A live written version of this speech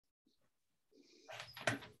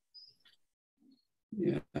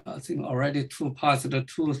Yeah, I think already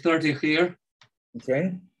 2:30 here.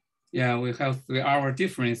 Okay. Yeah, we have 3-hour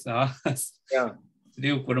difference. Yeah.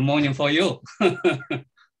 Still good morning for you.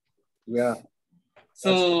 Yeah.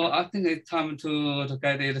 So I think it's time to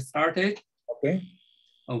get it started. Okay.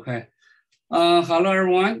 Okay. Hello,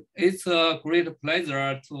 everyone. It's a great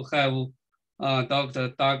pleasure to have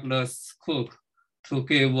Dr. Douglas Cook to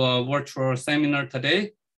give a virtual seminar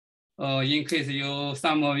today. In case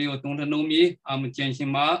some of you don't know me, I'm Jianxin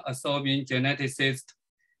Ma, a soybean geneticist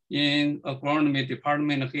in agronomy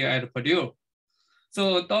department here at Purdue.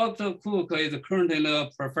 So Dr. Cook is currently a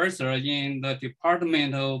professor in the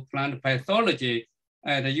Department of Plant Pathology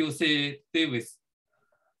at UC Davis.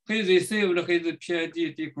 He received his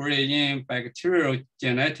PhD degree in bacterial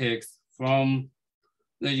genetics from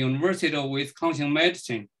the University of Wisconsin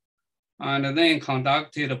Medicine, and then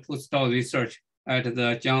conducted postdoc research at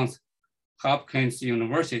the Johns Hopkins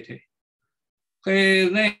University. He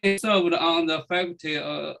then served on the faculty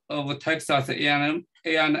of Texas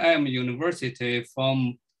A&M University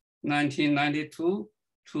from 1992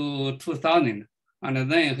 to 2000,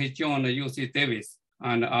 and then he joined UC Davis,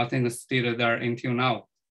 and I think still there until now.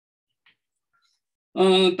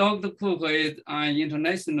 Dr. Cook is an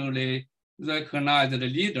internationally recognized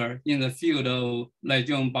leader in the field of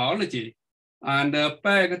legume biology, and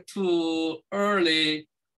back to early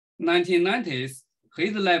 1990s,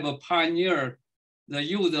 his lab pioneered the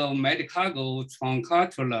use of Medicago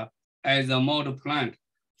truncatula as a model plant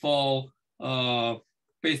for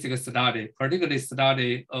basic study, particularly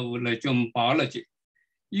study of legume biology.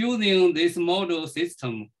 Using this model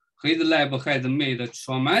system, his lab has made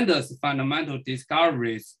tremendous fundamental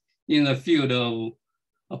discoveries in the field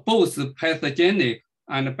of both pathogenic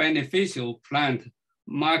and beneficial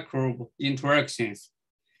plant-microbe interactions.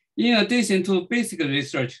 In addition to basic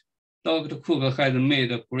research, Dr. Cook has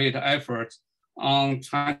made a great effort on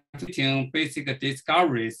translating basic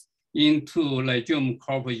discoveries into legume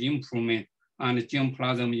crop improvement and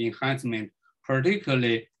germplasm enhancement,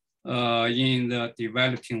 particularly in the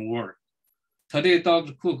developing world. Today,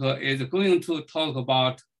 Dr. Cook is going to talk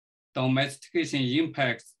about domestication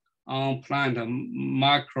impacts on plant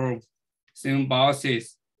microbe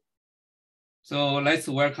symbiosis. So let's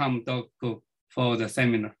welcome Dr. Cook for the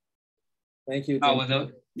seminar. Thank you.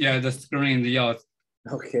 The screen is yours.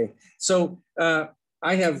 Okay, so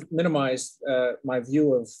I have minimized my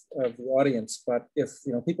view of the audience, but if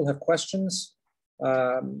people have questions,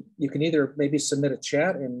 you can either maybe submit a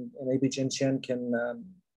chat and maybe Jianxin can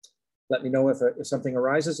let me know if something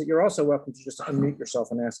arises. You're also welcome to just unmute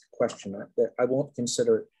yourself and ask a question. I won't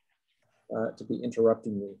consider it to be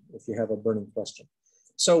interrupting you if you have a burning question.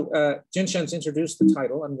 So Jianxin's introduced the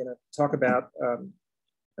title. I'm going to talk about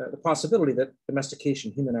the possibility that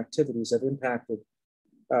domestication, human activities have impacted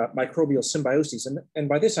microbial symbioses. And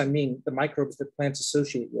by this, I mean the microbes that plants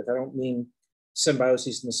associate with. I don't mean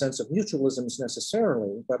symbioses in the sense of mutualisms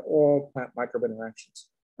necessarily, but all plant microbe interactions.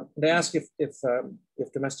 And to ask if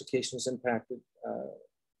domestication has impacted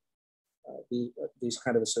these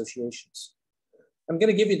kind of associations. I'm going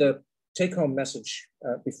to give you the take-home message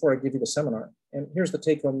before I give you the seminar. And here's the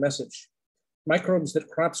take-home message. Microbes that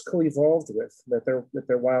crops co-evolved with, that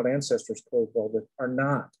their wild ancestors co-evolved with, are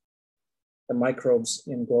not the microbes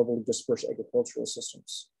in globally dispersed agricultural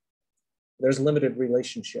systems. There's limited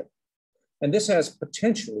relationship. And this has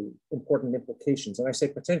potentially important implications. And I say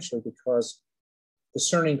potentially because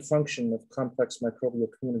discerning function of complex microbial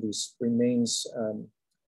communities remains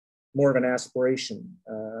more of an aspiration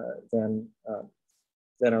than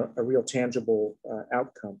a real tangible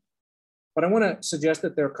outcome. But I want to suggest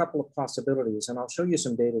that there are a couple of possibilities, and I'll show you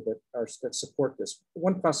some data that support this.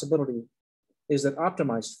 One possibility is that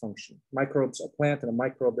optimized function, microbes, a plant and a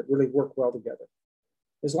microbe that really work well together,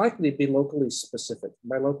 is likely to be locally specific.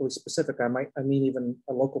 By locally specific, I mean even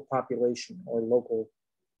a local population or local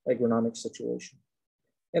agronomic situation.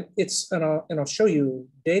 And I'll show you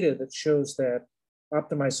data that shows that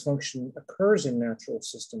optimized function occurs in natural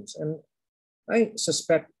systems. And I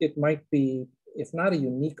suspect it might be, if not a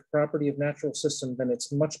unique property of natural systems, then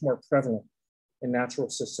it's much more prevalent in natural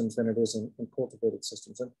systems than it is in cultivated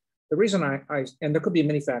systems. And the reason and there could be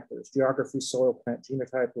many factors: geography, soil, plant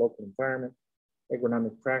genotype, local environment,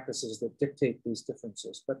 agronomic practices that dictate these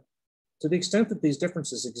differences. But to the extent that these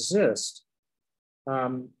differences exist,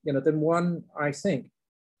 then one, I think,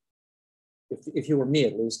 if you were me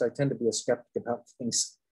at least, I tend to be a skeptic about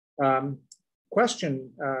things,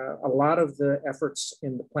 question a lot of the efforts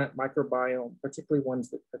in the plant microbiome, particularly ones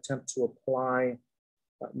that attempt to apply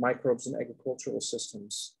microbes in agricultural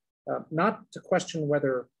systems, not to question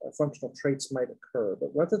whether functional traits might occur,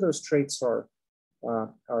 but whether those traits are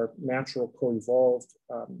are natural co-evolved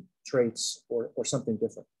traits or something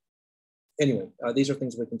different. Anyway, these are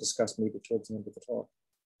things we can discuss maybe towards the end of the talk.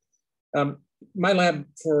 My lab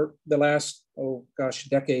for the last,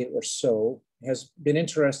 decade or so has been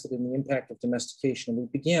interested in the impact of domestication. We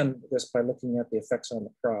began this by looking at the effects on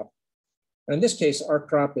the crop. And in this case, our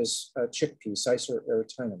crop is chickpea, Cicer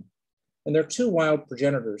eritinum. And there are two wild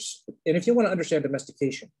progenitors. And if you want to understand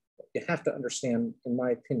domestication, you have to understand, in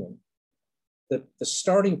my opinion, that the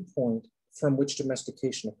starting point from which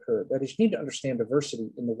domestication occurred. That is, you need to understand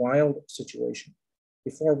diversity in the wild situation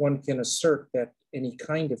before one can assert that any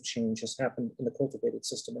kind of change has happened in the cultivated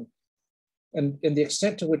system. And the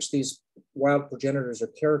extent to which these wild progenitors are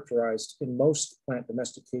characterized in most plant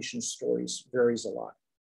domestication stories varies a lot.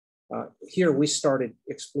 Here we started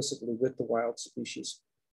explicitly with the wild species.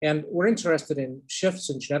 And we're interested in shifts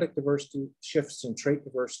in genetic diversity, shifts in trait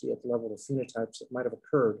diversity at the level of phenotypes that might have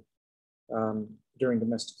occurred during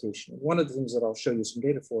domestication. One of the things that I'll show you some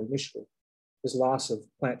data for initially is loss of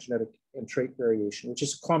plant genetic and trait variation, which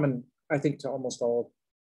is common, I think, to almost all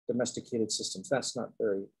domesticated systems. That's not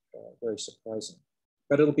very surprising,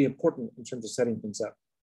 but it'll be important in terms of setting things up.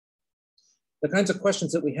 The kinds of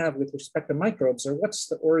questions that we have with respect to microbes are: what's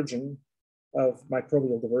the origin of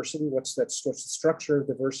microbial diversity? What's the structure of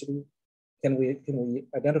diversity? Can we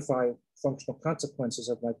identify functional consequences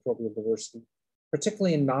of microbial diversity,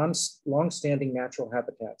 particularly in long-standing natural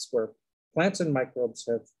habitats where plants and microbes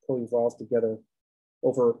have co-evolved together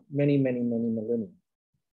over many, many, many millennia?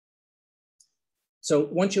 So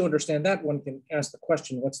once you understand that, one can ask the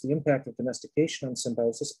question, what's the impact of domestication on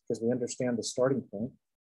symbiosis? Because we understand the starting point.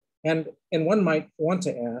 And one might want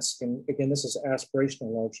to ask, and again, this is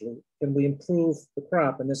aspirational largely, can we improve the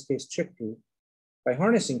crop, in this case chickpea, by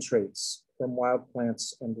harnessing traits from wild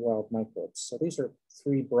plants and wild microbes? So these are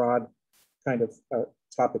three broad kind of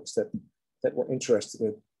topics that we're interested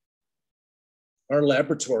in. Our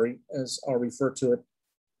laboratory, as I'll refer to it,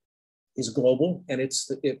 is global, and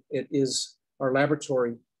our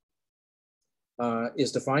laboratory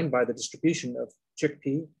is defined by the distribution of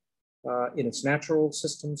chickpea in its natural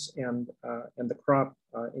systems and the crop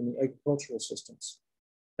in the agricultural systems.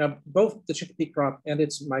 Now, both the chickpea crop and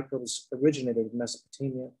its microbes originated in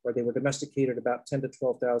Mesopotamia, where they were domesticated about 10 to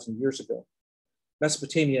 12,000 years ago.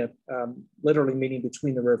 Mesopotamia, literally meaning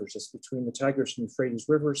between the rivers. It's between the Tigris and Euphrates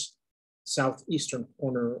rivers, southeastern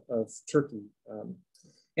corner of Turkey.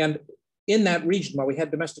 And in that region, while we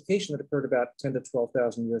had domestication that occurred about 10 to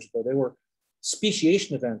 12,000 years ago, there were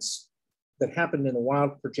speciation events that happened in the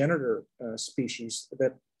wild progenitor species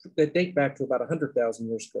that date back to about 100,000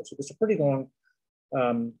 years ago. So there's a pretty long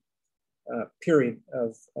period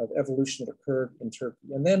of evolution that occurred in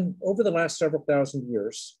Turkey. And then over the last several thousand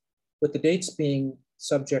years, with the dates being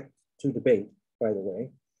subject to debate, by the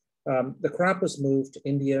way, the crop was moved to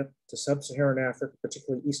India, to sub-Saharan Africa,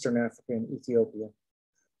 particularly Eastern Africa and Ethiopia,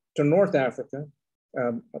 to North Africa.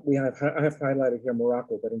 I have highlighted here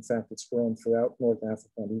Morocco, but in fact it's grown throughout North Africa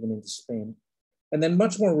and even into Spain. And then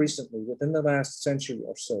much more recently, within the last century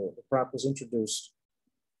or so, the crop was introduced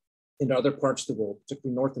into other parts of the world,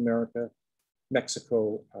 particularly North America,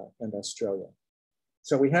 Mexico, and Australia.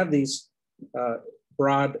 So we have these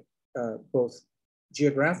broad, both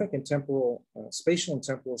geographic and temporal, spatial and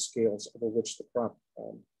temporal scales over which the crop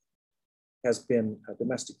has been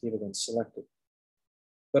domesticated and selected.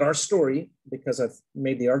 But our story, because I've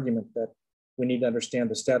made the argument that we need to understand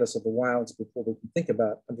the status of the wilds before we can think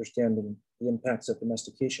about understanding the impacts of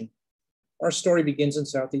domestication, our story begins in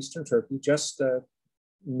southeastern Turkey, just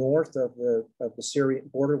north of the Syrian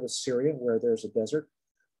border with Syria, where there's a desert,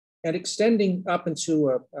 and extending up into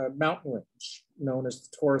a mountain range known as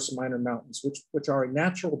the Taurus Minor Mountains, which are a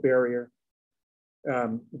natural barrier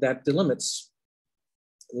that delimits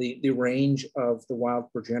the range of the wild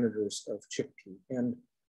progenitors of chickpea. And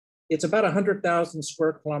it's about 100,000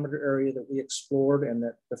 square kilometer area that we explored, and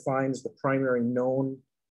that defines the primary known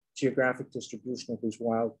geographic distribution of these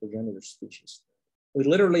wild progenitor species. We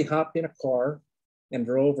literally hopped in a car and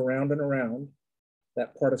drove around and around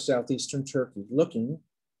that part of southeastern Turkey, looking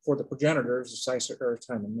for the progenitors of Cicer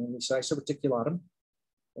eritinum, namely Cicer reticulatum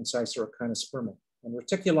and Cicer acinospermum. And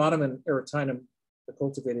reticulatum and eritinum, the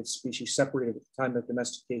cultivated species, separated at the time of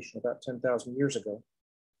domestication about 10,000 years ago.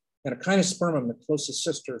 And acinospermum, the closest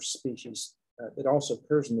sister species that also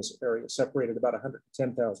occurs in this area, separated about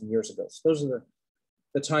 110,000 years ago. So those are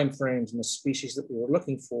the time frames and the species that we were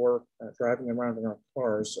looking for driving around in our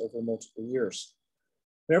cars over multiple years.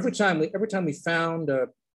 But every time we found a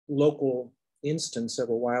local instance of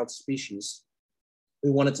a wild species,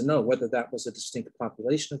 we wanted to know whether that was a distinct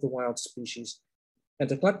population of the wild species and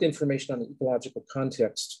to collect information on the ecological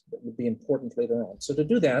context that would be important later on. So to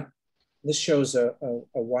do that, this shows a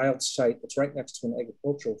wild site that's right next to an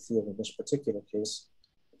agricultural field in this particular case.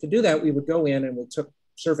 To do that, we would go in and we took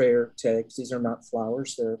surveyor tags. These are not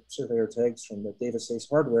flowers, they're surveyor tags from the Davis Ace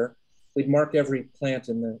hardware. We'd mark every plant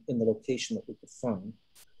in the location that we could find.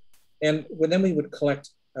 And then we would collect,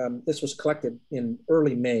 this was collected in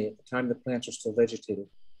early May, at the time the plants are still vegetated.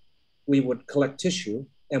 We would collect tissue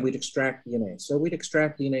and we'd extract DNA. So we'd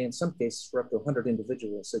extract DNA in some cases for up to 100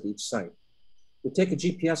 individuals at each site. We'd take a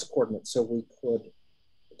GPS coordinate so we could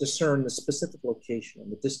discern the specific location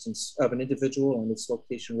and the distance of an individual and its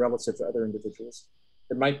location relative to other individuals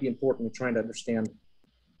that might be important in trying to understand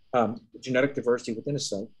genetic diversity within a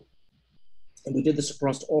site. And we did this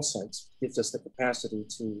across all sites. It gives us the capacity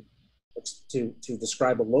to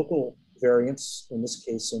describe a local variance, in this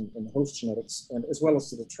case in the host genetics, and as well as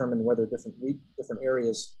to determine whether different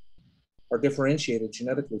areas are differentiated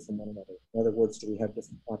genetically from one another. In other words, do we have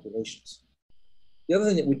different populations? The other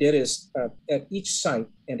thing that we did is at each site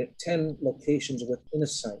and at 10 locations within a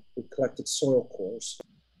site, we collected soil cores.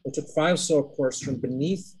 We took 5 soil cores from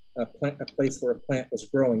beneath a place where a plant was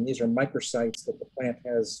growing. These are microsites that the plant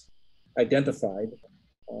has identified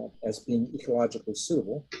as being ecologically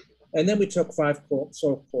suitable. And then we took 5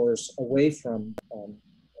 soil cores away from the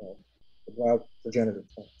wild progenitor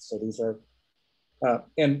plants. So these are,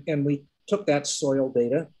 and we took that soil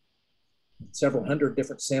data, several hundred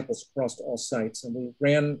different samples across all sites, and we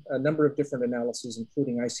ran a number of different analyses,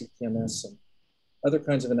 including ICP-MS and other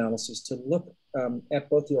kinds of analyses to look at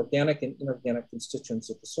both the organic and inorganic constituents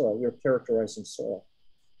of the soil. We were characterizing soil.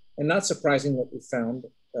 And not surprising, what we found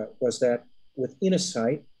was that within a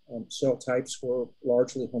site, soil types were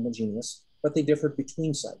largely homogeneous, but they differed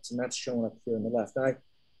between sites, and that's shown up here on the left.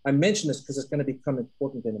 I mention this because it's going to become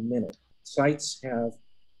important in a minute. Sites have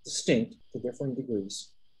distinct, to differing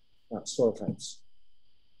degrees, soil types.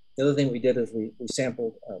 The other thing we did is we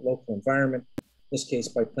sampled local environment, in this case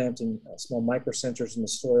by planting small microsensors in the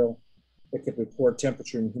soil that could record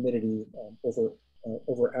temperature and humidity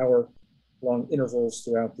over hour-long intervals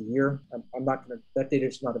throughout the year. I'm not going to, that data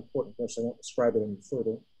is not important here, so I won't describe it any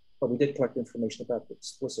further, but we did collect information about the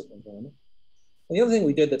explicit environment. And the other thing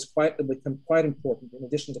we did that's become quite important, in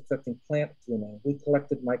addition to collecting plant DNA, we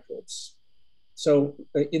collected microbes. So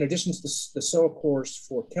in addition to the soil cores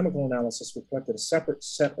for chemical analysis, we collected a separate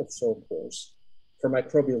set of soil cores for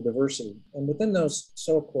microbial diversity. And within those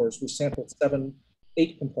soil cores, we sampled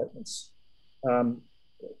 8 compartments.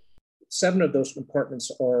 7 of those compartments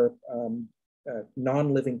are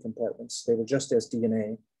non-living compartments. They were just as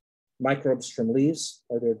DNA. Microbes from leaves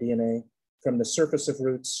are their DNA, from the surface of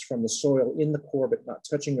roots, from the soil in the core but not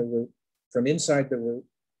touching the root, from inside the root,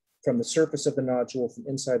 from the surface of the nodule, from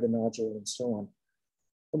inside the nodule, and so on.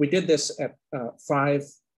 And we did this at 5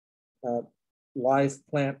 live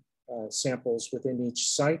plant samples within each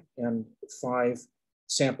site and 5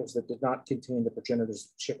 samples that did not contain the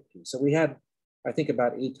progenitors of chickpea. So we had, I think,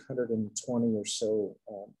 about 820 or so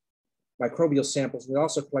microbial samples. We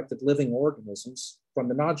also collected living organisms from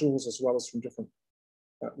the nodules as well as from different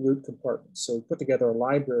root compartments. So we put together a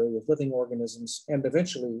library of living organisms and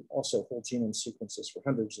eventually also whole genome sequences for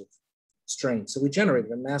hundreds of strains. So we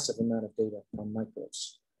generated a massive amount of data on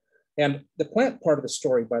microbes. And the plant part of the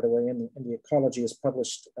story, by the way, in the ecology is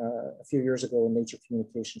published a few years ago in Nature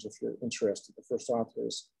Communications, if you're interested. The first author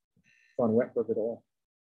is von Wetberg et al.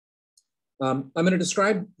 I'm going to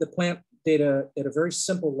describe the plant data at a very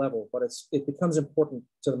simple level, but it becomes important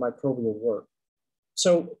to the microbial work.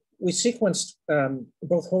 So we sequenced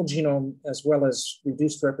both whole genome as well as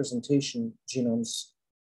reduced representation genomes.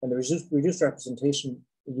 And the reduced representation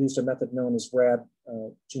used a method known as RAD,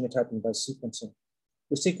 genotyping by sequencing.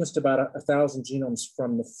 We sequenced about 1,000 genomes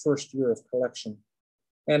from the first year of collection.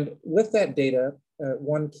 And with that data,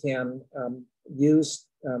 one can use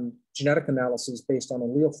genetic analyses based on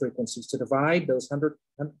allele frequencies to divide those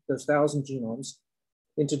 1,000 genomes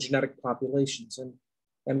into genetic populations.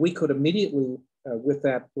 And we could immediately, with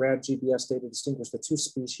that RAD GBS data, distinguish the 2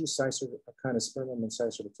 species, Cyclopspermum and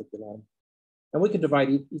Cycloreticulatum. And we could divide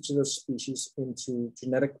each of those species into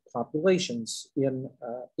genetic populations in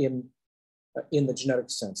the genetic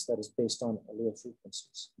sense, that is based on allele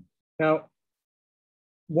frequencies. Now,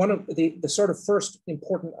 one of the sort of first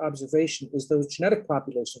important observation is those genetic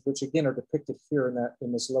populations, which again are depicted here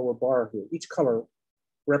in this lower bar here. Each color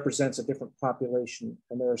represents a different population,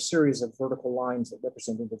 and there are a series of vertical lines that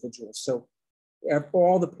represent individuals. So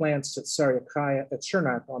all the plants at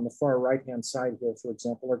Chernak on the far right-hand side here, for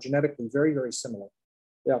example, are genetically very, very similar.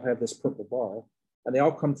 They all have this purple bar, and they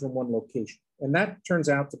all come from one location. And that turns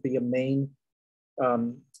out to be a main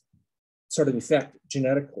sort of effect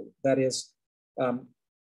genetically. That is,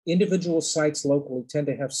 individual sites locally tend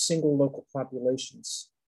to have single local populations.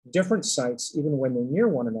 Different sites, even when they're near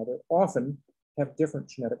one another, often have different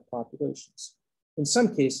genetic populations. In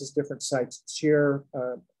some cases, different sites share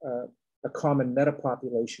a common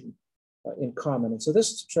metapopulation in common. And so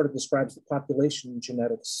this sort of describes the population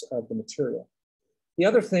genetics of the material. The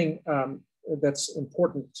other thing that's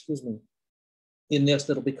important, in this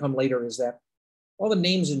that'll become later is that all the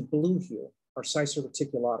names in blue here are Cicer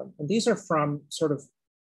reticulatum. And these are from sort of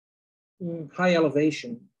high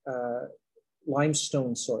elevation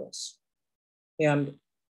limestone soils. And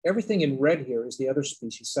everything in red here is the other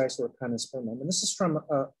species, Cicer canispermum. And this is from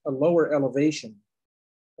a lower elevation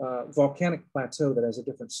volcanic plateau that has a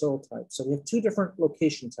different soil type. So we have two different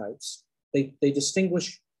location types. They're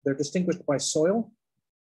distinguished by soil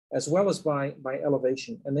as well as by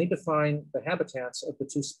elevation. And they define the habitats of the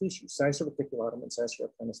two species, Cicer reticulatum and Cicer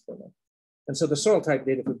canispermum. And so the soil type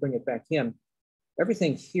data, if we bring it back in,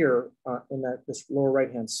 everything here in this lower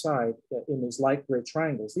right-hand side in these light gray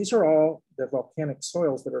triangles, these are all the volcanic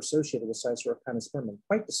soils that are associated with Cicer canispermum,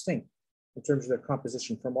 quite distinct in terms of their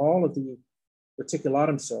composition from all of the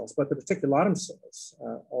reticulatum cells, but the reticulatum cells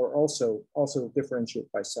are also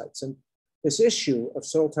differentiated by sites. And this issue of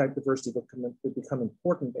soil type diversity would become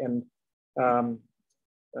important and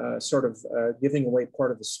giving away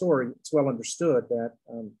part of the story. It's well understood that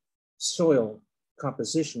soil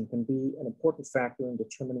composition can be an important factor in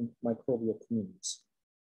determining microbial communities.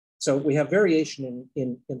 So we have variation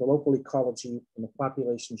in the local ecology and the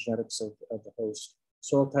population genetics of the host,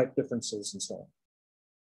 soil type differences, and so on.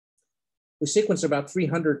 We sequenced about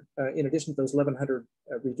 300, in addition to those 1,100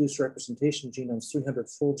 reduced representation genomes, 300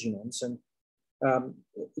 full genomes. And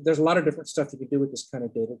there's a lot of different stuff you can do with this kind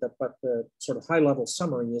of data, but the sort of high level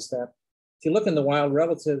summary is that if you look in the wild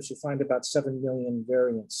relatives, you find about 7 million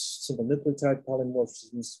variants, single nucleotide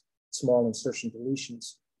polymorphisms, small insertion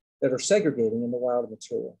deletions that are segregating in the wild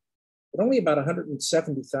material. But only about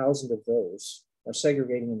 170,000 of those are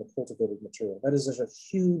segregating in the cultivated material. That is, there's a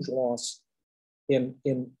huge loss in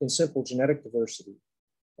simple genetic diversity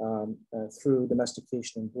through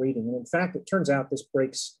domestication and breeding. And in fact, it turns out this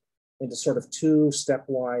breaks into sort of two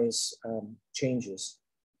stepwise changes.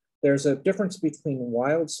 There's a difference between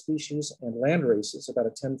wild species and land races, about a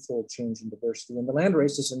 10-fold change in diversity. And the land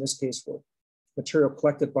races in this case were material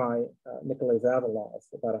collected by Nikolay Vavilov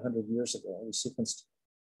about 100 years ago. We sequenced,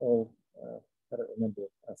 I don't remember,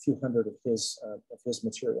 a few hundred of his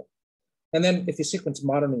material. And then if you sequence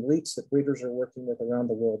modern elites that breeders are working with around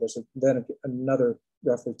the world, there's then another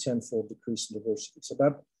roughly 10-fold decrease in diversity. So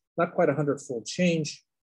about not quite a 100-fold change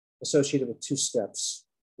associated with two steps.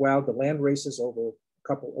 Wild to land races over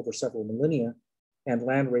several millennia, and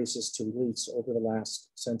land races to elites over the last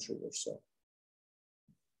century or so.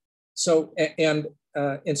 So, and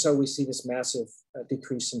so we see this massive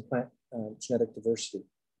decrease in plant genetic diversity.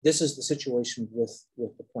 This is the situation with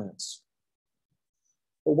the plants.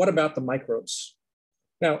 But what about the microbes?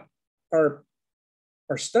 Now, our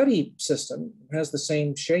study system has the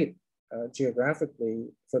same shape geographically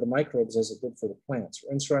for the microbes as it did for the plants.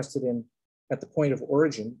 We're interested in at the point of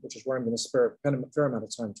origin, which is where I'm going to spare a fair amount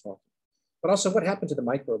of time talking. But also what happened to the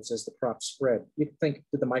microbes as the crop spread? You think,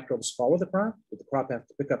 did the microbes follow the crop? Did the crop have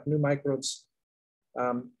to pick up new microbes?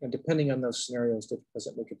 And depending on those scenarios, does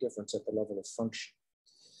it make a difference at the level of function?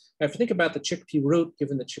 Now, if you think about the chickpea root,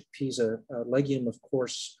 given that chickpea is a legume, of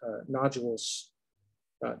course, nodules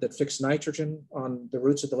that fix nitrogen on the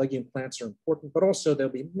roots of the legume plants are important, but also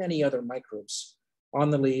there'll be many other microbes on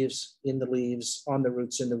the leaves, in the leaves, on the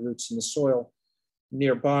roots, in the soil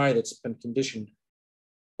nearby that's been conditioned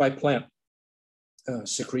by plant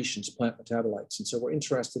secretions, plant metabolites. And so we're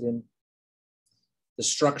interested in the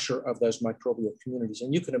structure of those microbial communities.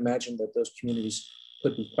 And you can imagine that those communities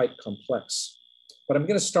could be quite complex. But I'm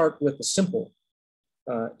going to start with a simple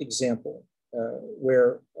example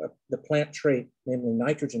where the plant trait, namely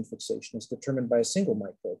nitrogen fixation, is determined by a single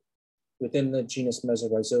microbe within the genus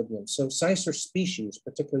Mesorhizobium. So Cicer species,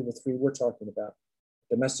 particularly the three we're talking about,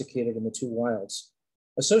 domesticated in the two wilds,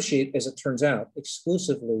 associate, as it turns out,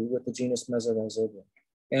 exclusively with the genus Mesorhizobium.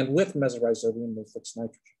 And with Mesorhizobium, they fix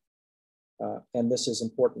nitrogen. And this is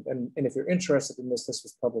important. And if you're interested in this, this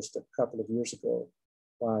was published a couple of years ago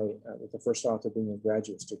by, with the first author being a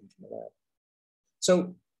graduate student in the lab.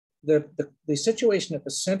 So the situation at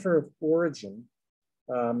the center of origin,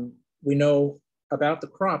 we know about the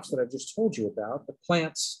crops that I've just told you about. The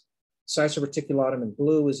plants, Cicer reticulatum in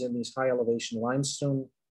blue is in these high elevation limestone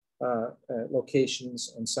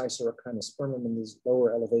locations, and Cicer canispermum in these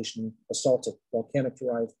lower elevation basaltic volcanic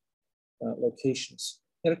derived locations.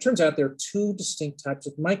 And it turns out there are two distinct types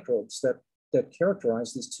of microbes that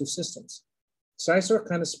characterize these two systems.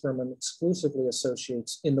 Scissorkinospermum exclusively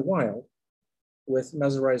associates in the wild with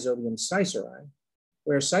Mesorhizobium scissori,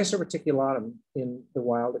 whereas Scissor reticulatum in the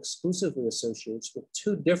wild exclusively associates with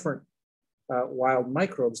two different wild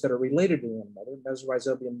microbes that are related to one another,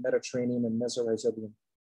 Mesorhizobium mediterraneum and Mesorhizobium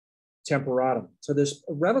temperatum. So there's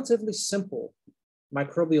a relatively simple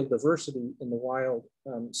microbial diversity in the wild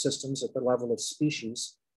systems at the level of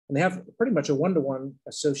species, and they have pretty much a one-to-one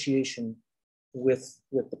association with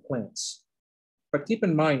the plants. But keep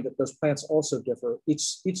in mind that those plants also differ.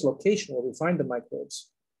 Each location where we find the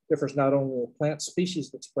microbes differs not only in the plant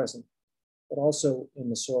species that's present, but also in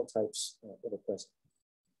the soil types that are present.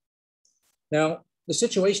 Now, the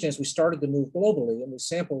situation is we started to move globally, and we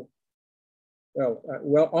sampled,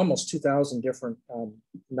 well, almost 2,000 different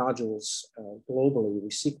nodules globally. We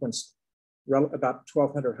sequenced about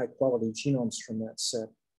 1,200 high-quality genomes from that set.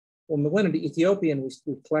 When we went into Ethiopia and we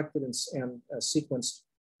collected and sequenced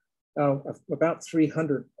about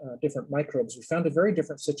 300 different microbes, we found a very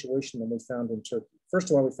different situation than we found in Turkey. First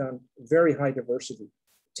of all, we found very high diversity,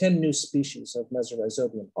 10 new species of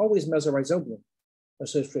Mesorhizobium, always Mesorhizobium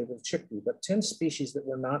associated with chickpea, but 10 species that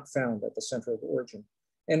were not found at the center of origin.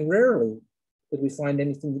 And rarely did we find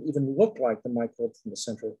anything that even looked like the microbe from the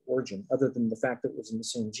center of origin, other than the fact that it was in the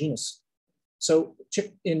same genus. So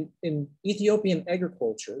in Ethiopian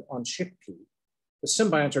agriculture on chickpea, the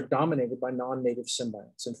symbionts are dominated by non-native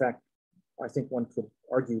symbionts. In fact, I think one could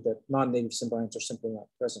argue that non-native symbionts are simply not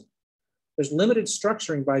present. There's limited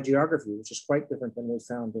structuring by geography, which is quite different than we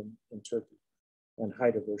found in Turkey, and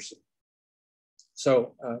high diversity.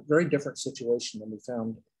 So very different situation than we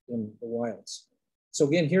found in the wilds. So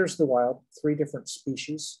again, here's the wild, 3 different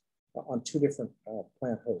species on 2 different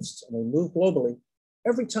plant hosts. And we moved globally.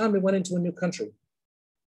 Every time we went into a new country,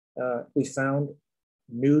 we found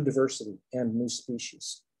new diversity and new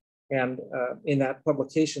species. And in that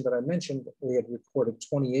publication that I mentioned, we had recorded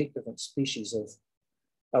 28 different species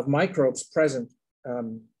of microbes present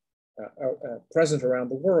around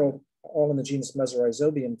the world, all in the genus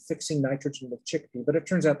Mesorhizobium, fixing nitrogen with chickpea. But it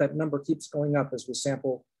turns out that number keeps going up as we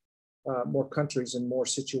sample more countries and more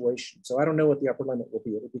situations. So I don't know what the upper limit will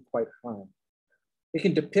be. It'll be quite high. We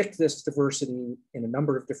can depict this diversity in a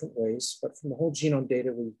number of different ways, but from the whole genome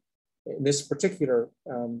data, in this particular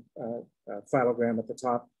phylogram at the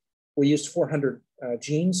top, we used 400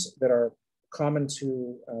 genes that are common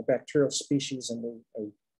to bacterial species, and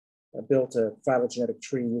we built a phylogenetic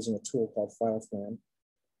tree using a tool called PhyloFlan.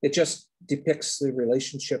 It just depicts the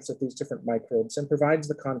relationships of these different microbes and provides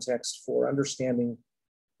the context for understanding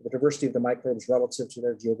the diversity of the microbes relative to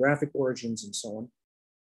their geographic origins and so on.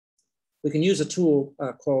 We can use a tool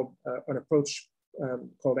called an approach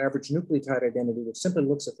called average nucleotide identity, which simply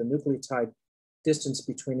looks at the nucleotide distance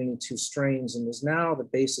between any 2 strains and is now the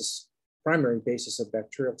primary basis of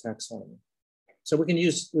bacterial taxonomy. So we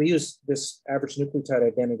use this average nucleotide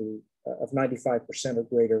identity of 95% or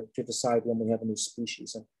greater to decide when we have a new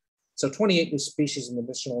species. And so 28 new species in the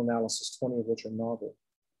additional analysis, 20 of which are novel.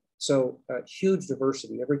 So huge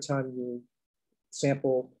diversity. Every time you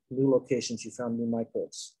sample new locations, you found new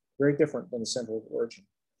microbes, very different than the center of origin.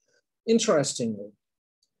 Interestingly,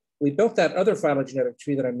 we built that other phylogenetic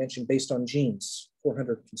tree that I mentioned based on genes,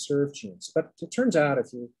 400 conserved genes. But it turns out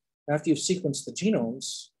after you've sequenced the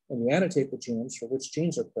genomes and you annotate the genomes for which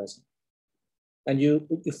genes are present, and you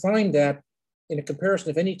find that in a comparison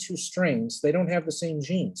of any 2 strains, they don't have the same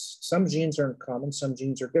genes. Some genes are in common, some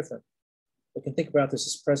genes are different. We can think about this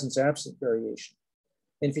as presence-absent variation.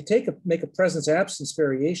 And if you make a presence-absence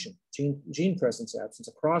variation, gene presence-absence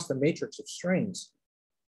across the matrix of strains,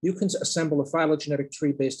 you can assemble a phylogenetic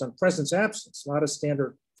tree based on presence-absence, not a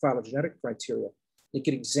standard phylogenetic criteria. You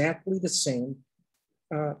get exactly the same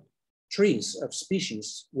trees of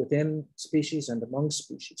species within species and among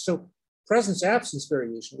species. So presence-absence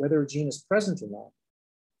variation, whether a gene is present or not,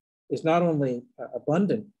 is not only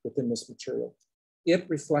abundant within this material, it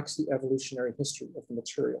reflects the evolutionary history of the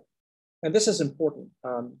material. And this is important.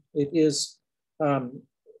 We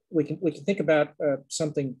can think about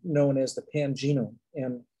something known as the pangenome.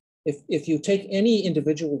 And if you take any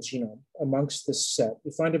individual genome amongst this set,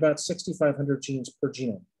 you find about 6,500 genes per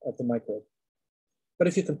genome of the microbe. But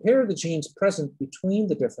if you compare the genes present between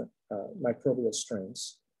the different microbial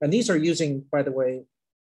strains, and these are using, by the way,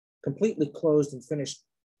 completely closed and finished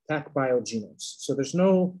PacBio-genomes. So there's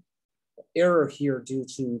no error here due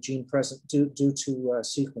to sequencing,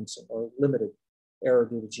 or limited error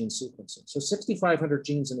due to gene sequencing. So 6,500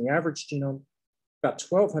 genes in the average genome, about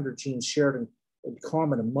 1,200 genes shared in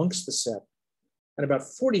common amongst the set, and about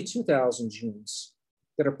 42,000 genes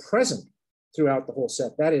that are present throughout the whole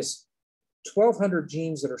set. That is 1,200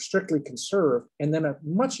 genes that are strictly conserved, and then a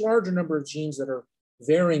much larger number of genes that are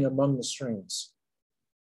varying among the strains.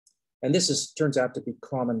 And this turns out to be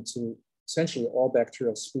common to essentially all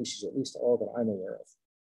bacterial species, at least all that I'm aware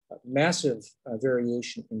of. Massive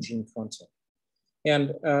variation in gene content.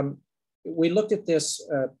 And we looked at this,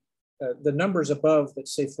 the numbers above that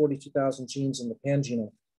say 42,000 genes in the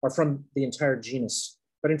pangenome are from the entire genus.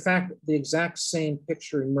 But in fact, the exact same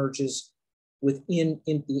picture emerges within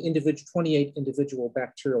the individual 28 individual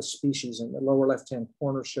bacterial species. And the lower left-hand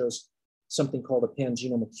corner shows something called a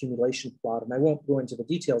pangenome accumulation plot. And I won't go into the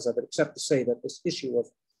details of it, except to say that this issue of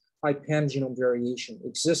high pangenome variation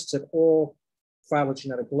exists at all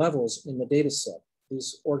phylogenetic levels in the data set.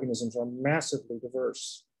 These organisms are massively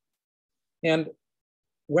diverse. And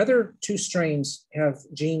whether two strains have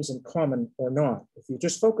genes in common or not, if you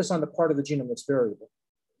just focus on the part of the genome that's variable,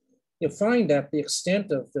 you'll find that the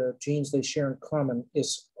extent of the genes they share in common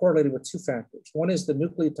is correlated with two factors. One is the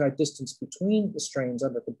nucleotide distance between the strains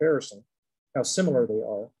under comparison, how similar they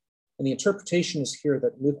are. And the interpretation is here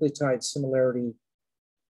that nucleotide similarity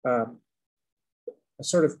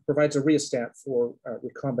sort of provides a rheostat for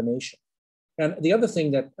recombination. And the other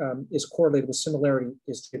thing that is correlated with similarity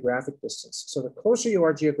is geographic distance. So the closer you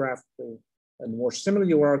are geographically and the more similar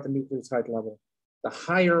you are at the nucleotide level, the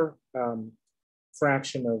higher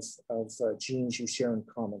fraction of genes you share in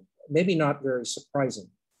common. Maybe not very surprising.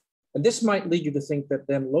 And this might lead you to think that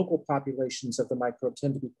then local populations of the microbe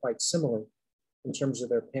tend to be quite similar in terms of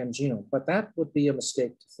their pangenome, but that would be a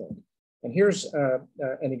mistake to think. And here's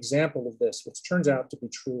an example of this, which turns out to be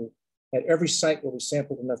true at every site where we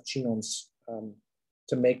sampled enough genomes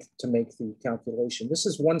to make the calculation. This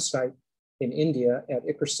is one site in India at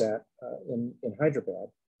ICRSAT in Hyderabad.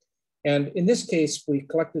 And in this case, we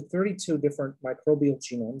collected 32 different microbial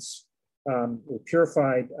genomes. We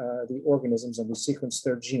purified the organisms and we sequenced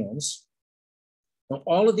their genomes. Now,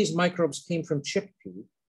 all of these microbes came from chickpea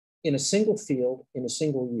in a single field in a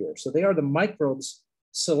single year. So they are the microbes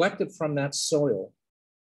selected from that soil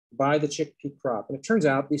by the chickpea crop. And it turns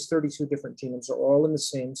out these 32 different genomes are all in the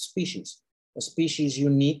same species, a species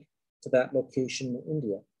unique to that location in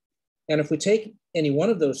India. And if we take any one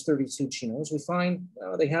of those 32 genomes, we find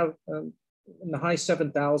they have in the high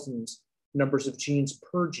 7,000s numbers of genes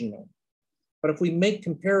per genome. But if we make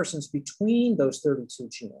comparisons between those 32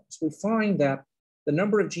 genomes, we find that the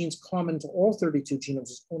number of genes common to all 32 genomes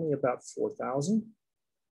is only about 4,000.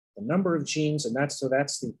 The number of genes, and that's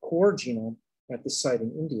the core genome at this site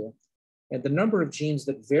in India, and the number of genes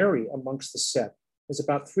that vary amongst the set is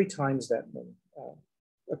about 3 times that many,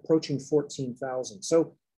 approaching 14,000.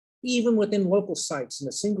 So even within local sites in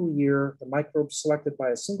a single year, the microbes selected by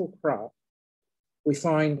a single crop, we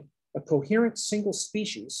find a coherent single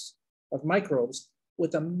species of microbes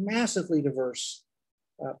with a massively diverse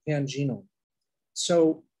pangenome.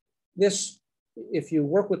 So this, if you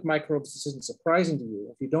work with microbes, this isn't surprising to you.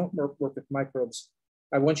 If you don't work with microbes,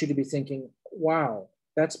 I want you to be thinking, wow,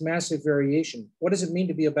 that's massive variation. What does it mean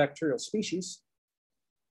to be a bacterial species?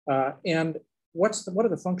 And what are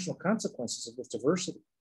the functional consequences of this diversity?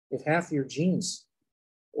 If half your genes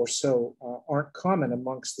or so aren't common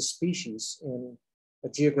amongst the species in a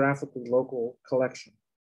geographically local collection,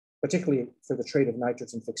 particularly for the trait of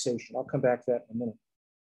nitrogen fixation. I'll come back to that in a minute.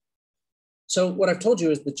 So what I've told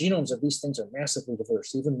you is the genomes of these things are massively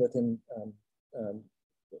diverse, even within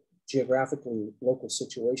geographically local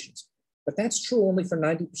situations. But that's true only for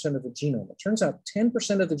 90% of the genome. It turns out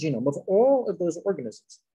 10% of the genome of all of those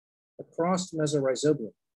organisms across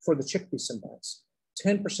Mesorhizobium for the chickpea symbiotes,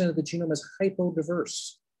 10% of the genome is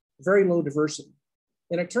hypodiverse, very low diversity.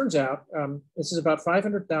 And it turns out this is about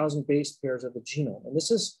 500,000 base pairs of the genome. And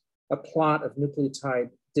this is a plot of nucleotide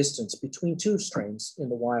distance between two strains in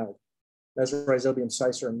the wild, Mesorhizobium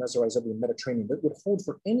cicer and Mesorhizobium mediterraneum, that would hold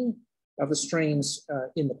for any of the strains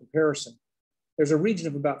in the comparison. There's a region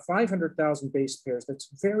of about 500,000 base pairs that's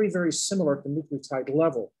very, very similar at the nucleotide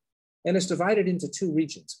level. And it's divided into two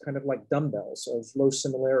regions, kind of like dumbbells of low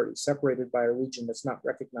similarity, separated by a region that's not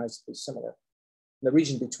recognizably similar. The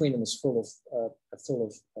region between them is full of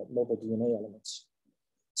mobile DNA elements.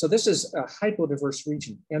 So this is a hypodiverse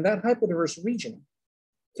region. And that hypodiverse region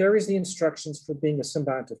carries the instructions for being a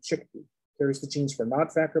symbiont of chickpea, carries the genes for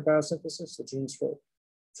nod factor biosynthesis, the genes for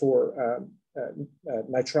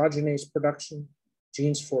nitrogenase production,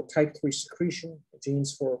 genes for type 3 secretion,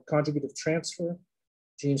 genes for conjugative transfer,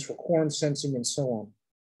 genes for quorum sensing, and so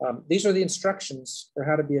on. These are the instructions for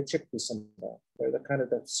how to be a chickpea symbiont. They're the kind of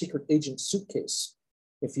the secret agent suitcase.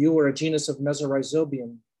 If you were a genus of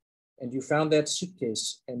Mesorhizobium and you found that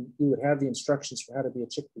suitcase, and you would have the instructions for how to be a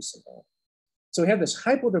chickpea symbiont. So we have this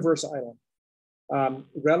hypodiverse island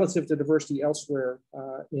relative to diversity elsewhere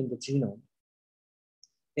in the genome.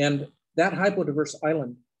 And that hypodiverse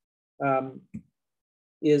island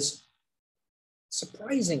is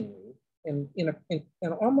surprisingly and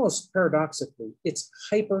almost paradoxically, it's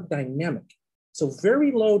hyperdynamic. So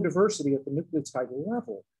very low diversity at the nucleotide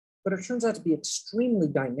level, but it turns out to be extremely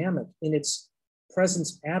dynamic in its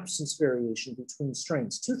presence-absence variation between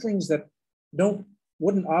strains. Two things that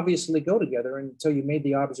wouldn't obviously go together until you made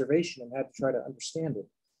the observation and had to try to understand it.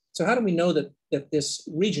 So how do we know that this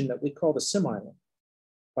region that we call the sim island,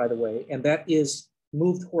 by the way, and that is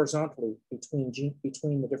moved horizontally between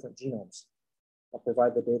the different genomes? I'll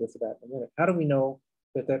provide the data for that in a minute. How do we know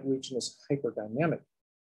that that region is hyperdynamic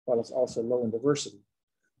while it's also low in diversity?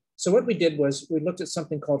 So what we did was we looked at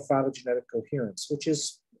something called phylogenetic coherence, which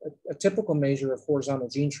is a typical measure of horizontal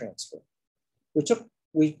gene transfer.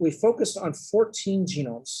 We focused on 14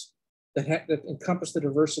 genomes that encompass the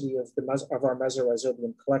diversity of our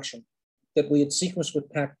Mesorhizobium collection that we had sequenced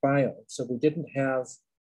with PacBio. So we didn't have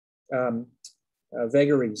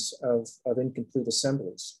vagaries of incomplete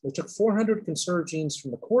assemblies. We took 400 conserved genes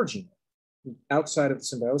from the core genome outside of the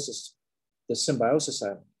symbiosis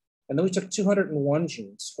island. And then we took 201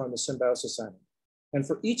 genes from the symbiosis island. And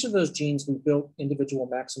for each of those genes, we built individual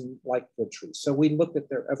maximum likelihood trees. So we looked at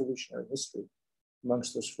their evolutionary history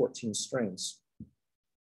amongst those 14 strains.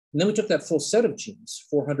 And then we took that full set of genes,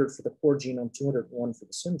 400 for the core genome, 201 for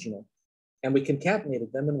the sim genome, and we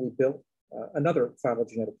concatenated them and we built another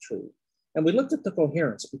phylogenetic tree. And we looked at the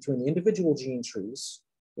coherence between the individual gene trees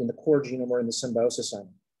in the core genome or in the symbiosis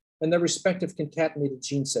island and their respective concatenated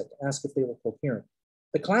gene set to ask if they were coherent.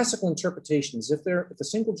 The classical interpretation is if the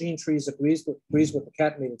single gene trees agrees with the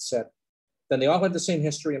concatenated set, then they all have the same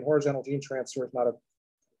history and horizontal gene transfer is not a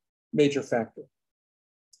major factor.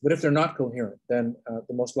 But if they're not coherent, then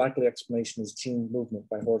the most likely explanation is gene movement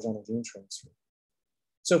by horizontal gene transfer.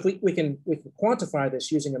 So if we can quantify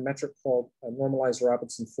this using a metric called normalized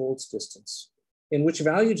Robinson-Folds distance, in which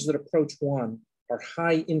values that approach 1 are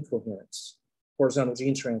high incoherence, horizontal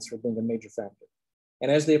gene transfer being a major factor.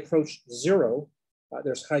 And as they approach 0,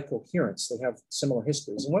 there's high coherence. They have similar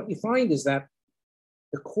histories. And what you find is that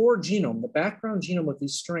the core genome, the background genome of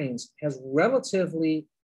these strains, has relatively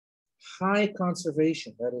high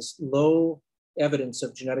conservation, that is low evidence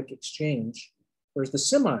of genetic exchange, whereas the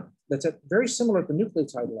sim island, that's very similar at the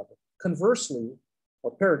nucleotide level, conversely,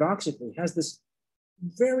 or paradoxically, has this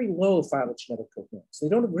very low phylogenetic coherence. They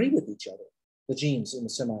don't agree with each other, the genes in the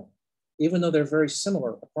sim island, even though they're very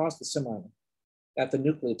similar across the sim island at the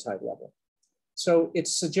nucleotide level. So it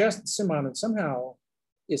suggests the sim island somehow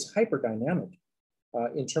is hyperdynamic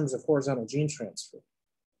in terms of horizontal gene transfer.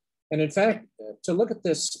 And in fact, to look at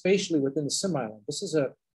this spatially within the sim island, this is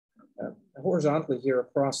horizontally here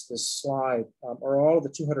across this slide are all of the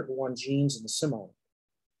 201 genes in the sim island.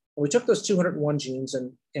 And we took those 201 genes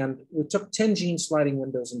and we took 10 gene sliding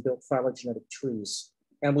windows and built phylogenetic trees.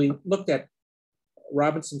 And we looked at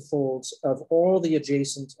Robinson folds of all the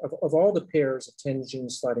adjacent, of all the pairs of 10 gene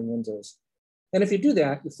sliding windows. And if you do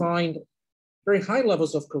that, you find very high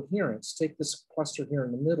levels of coherence. Take this cluster here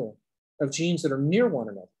in the middle of genes that are near one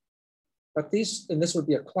another. But this would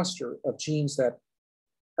be a cluster of genes that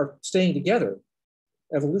are staying together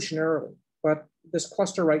evolutionarily. But this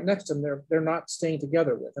cluster right next to them, they're not staying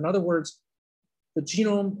together with. In other words, the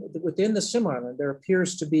genome within the sim island, there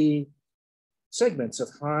appears to be segments of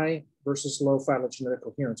high versus low phylogenetic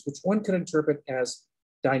coherence, which one can interpret as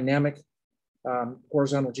dynamic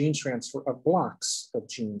horizontal gene transfer of blocks of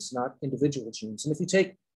genes, not individual genes. And if you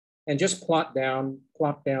take and just plop down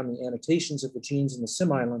the annotations of the genes in the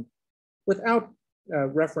sim island without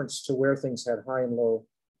reference to where things had high and low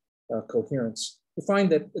coherence, you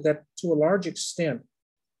find that to a large extent,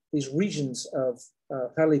 these regions of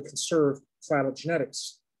highly conserved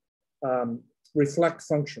phylogenetics reflect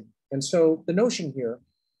function. And so the notion here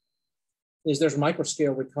is there's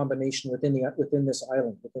microscale recombination within this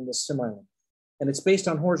island, within this sim island. And it's based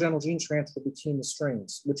on horizontal gene transfer between the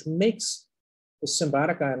strains, which makes the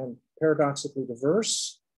symbiotic island paradoxically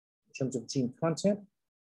diverse in terms of gene content,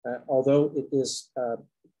 although it is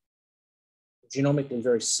genomically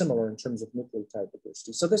very similar in terms of nucleotide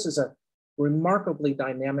diversity. So this is a remarkably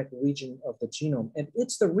dynamic region of the genome, and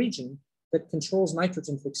it's the region that controls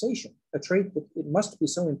nitrogen fixation, a trait that it must be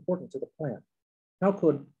so important to the plant. How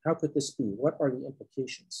could this be? What are the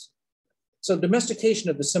implications? So domestication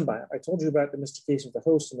of the symbiote. I told you about domestication of the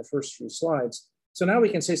host in the first few slides. So now we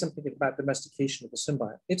can say something about domestication of the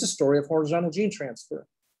symbiote. It's a story of horizontal gene transfer.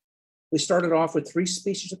 We started off with 3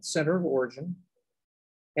 species at the center of origin,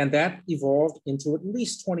 and that evolved into at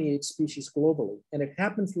least 28 species globally. And it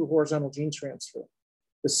happened through horizontal gene transfer.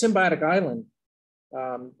 The symbiotic island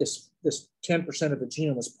This 10% of the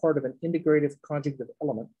genome is part of an integrative conjugative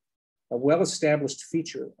element, a well-established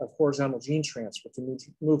feature of horizontal gene transfer to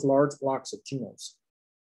move large blocks of genomes.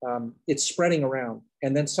 It's spreading around,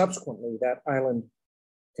 and then subsequently that island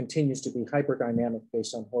continues to be hyperdynamic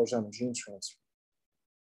based on horizontal gene transfer.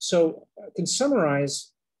 So I can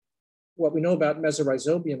summarize what we know about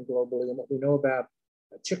Mesorhizobium globally and what we know about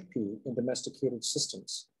chickpea in domesticated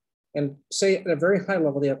systems, and say at a very high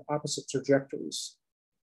level, they have opposite trajectories.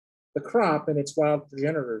 The crop and its wild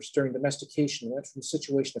progenitors during domestication went from a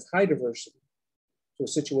situation of high diversity to a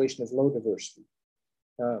situation of low diversity,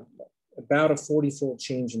 about a 40-fold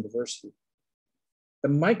change in diversity. The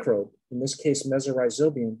microbe, in this case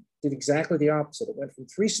Mesorhizobium, did exactly the opposite. It went from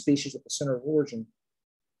 3 species at the center of origin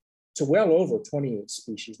to well over 28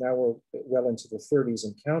 species. Now we're well into the 30s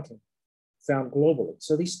and counting, found globally.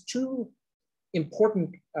 So these two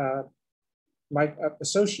important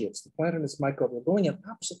associates, the plant and its microbe, are going in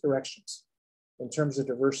opposite directions in terms of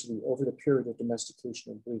diversity over the period of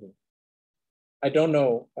domestication and breeding. I don't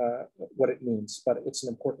know what it means, but it's an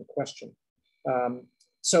important question.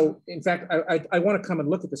 So in fact, I want to come and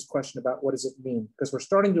look at this question about what does it mean, because we're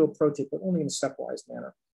starting to approach it, but only in a stepwise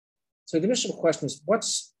manner. So the initial question is,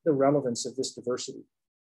 what's the relevance of this diversity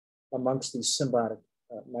amongst these symbiotic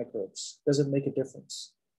microbes? Does it make a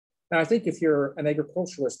difference? Now, I think if you're an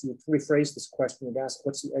agriculturalist, you'd rephrase this question and ask,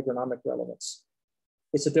 what's the agronomic relevance?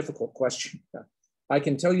 It's a difficult question. I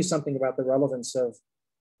can tell you something about the relevance of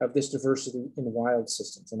this diversity in wild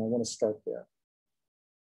systems, and I want to start there.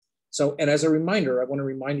 So, and as a reminder, I want to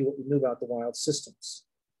remind you what we knew about the wild systems.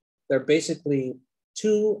 They're basically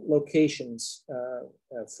 2 locations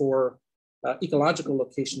for ecological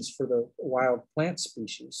locations for the wild plant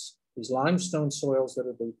species. These limestone soils that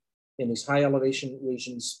are in these high elevation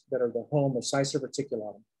regions that are the home of Cicer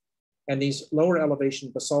reticulatum, and these lower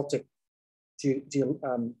elevation basaltic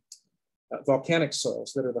volcanic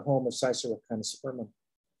soils that are the home of Cicer echinuspermum.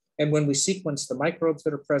 And when we sequenced the microbes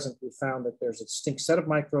that are present, we found that there's a distinct set of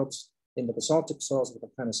microbes in the basaltic soils with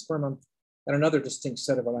echinuspermum, and another distinct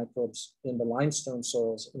set of microbes in the limestone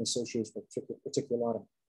soils in association with reticulatum.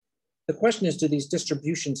 The question is, do these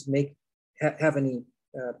distributions have any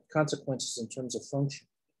consequences in terms of function?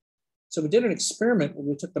 So we did an experiment where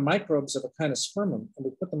we took the microbes of echinuspermum and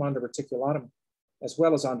we put them onto reticulatum as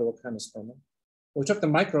well as onto echinuspermum. We took the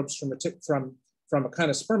microbes from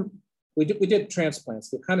echinuspermum. We did transplants,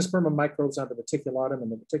 the echinuspermum microbes onto reticulatum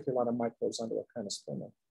and the reticulatum microbes onto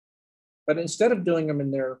echinuspermum. But instead of doing them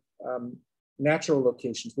in their natural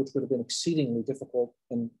locations, which would have been exceedingly difficult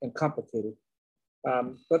and complicated,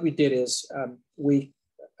 what we did is we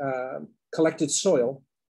collected soil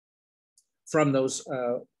from those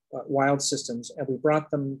wild systems, and we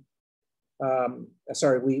brought them,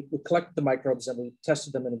 we collected the microbes and we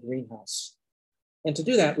tested them in a greenhouse. And to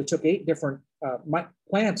do that, we took 8 different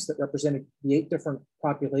plants that represented the 8 different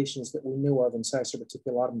populations that we knew of in Cicer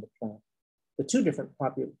reticulatum, the plant. The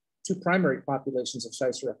 2 primary populations of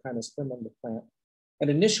Cicer echinuspermum, the plant, and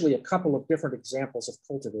initially a couple of different examples of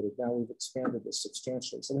cultivated. Now we've expanded this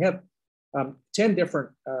substantially. So we have 10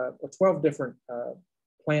 different or 12 different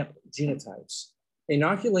plant genotypes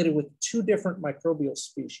inoculated with 2 different microbial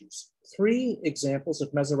species, 3 examples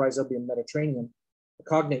of Mesorhizobium mediterraneum, the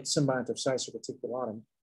cognate symbiont of Cicer reticulatum,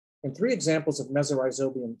 and 3 examples of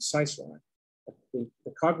Mesorhizobium ciceri,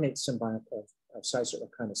 the cognate symbiont of Cicer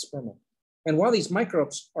echinuspermum. And while these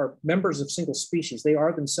microbes are members of single species, they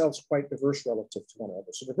are themselves quite diverse relative to one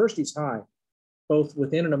another. So diversity is high, both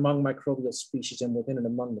within and among microbial species and within and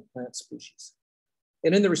among the plant species.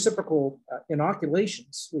 And in the reciprocal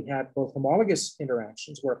inoculations, we had both homologous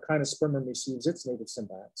interactions where echinuspermum receives its native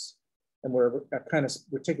symbionts and where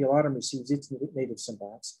reticulatum receives its native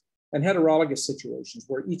symbionts, and heterologous situations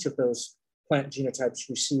where each of those plant genotypes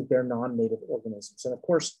receive their non-native organisms. And of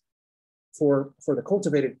course, for the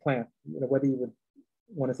cultivated plant, whether you would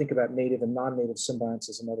want to think about native and non-native symbionts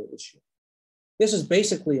is another issue. This is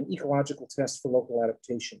basically an ecological test for local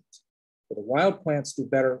adaptations. So the wild plants do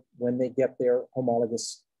better when they get their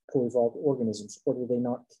homologous co-evolved organisms, or do they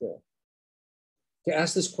not kill? To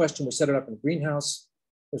ask this question, we set it up in a greenhouse.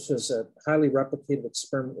 This was a highly replicated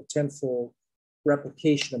experiment with 10-fold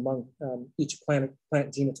replication among each plant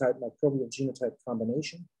genotype, microbial genotype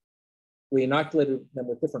combination. We inoculated them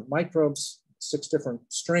with different microbes, 6 different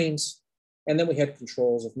strains, and then we had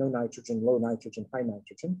controls of no nitrogen, low nitrogen, high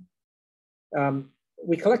nitrogen.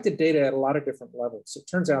 We collected data at a lot of different levels. It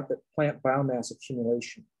turns out that plant biomass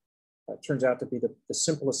accumulation turns out to be the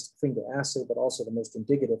simplest thing to assay, but also the most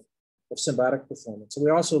indicative of symbiotic performance. So we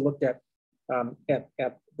also looked at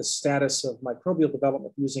the status of microbial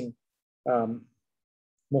development using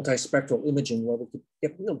multispectral imaging where we could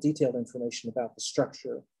get real detailed information about the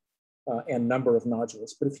structure and number of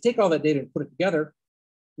nodules. But if you take all that data and put it together,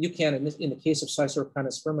 you can, in the case of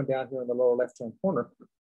Cicerokinospermum down here in the lower left-hand corner,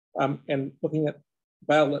 and looking at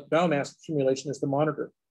biomass accumulation as the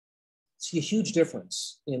monitor, see a huge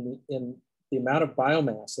difference in the amount of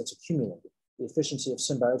biomass that's accumulated, the efficiency of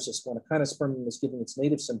symbiosis when a kinospermum is giving its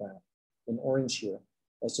native symbiont in orange here,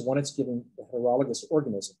 as to when it's giving the heterologous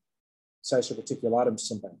organism, Ciceroreticulatum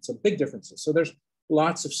symbiont. So big differences. So there's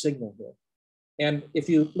lots of signal here. And if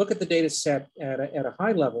you look at the data set at a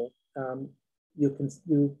high level, I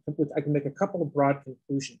can make a couple of broad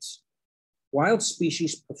conclusions. Wild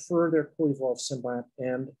species prefer their co-evolved symbiont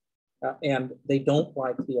and they don't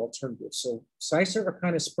like the alternatives. So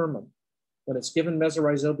Cicerokinospermum, when it's given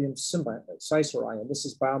Mesorhizobium symbiont, Ciceri, and this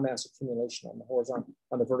is biomass accumulation on the horizontal,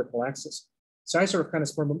 on the vertical axis,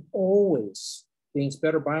 Cicerokinospermum always gains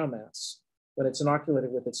better biomass when it's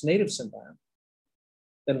inoculated with its native symbiont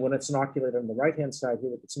than when it's inoculated on the right-hand side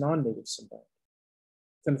here with its non-native symbiont.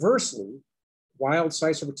 Conversely, wild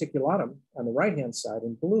Ciceroreticulatum on the right-hand side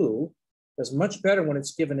in blue does much better when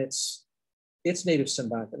it's given its native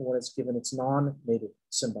symbiont than when it's given its non-native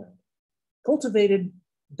symbiont. Cultivated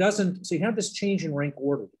doesn't, so you have this change in rank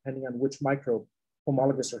order depending on which microbe,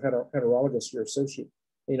 homologous or heterologous you're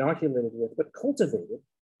inoculated with, but cultivated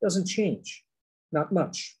doesn't change, not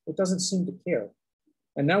much. It doesn't seem to care.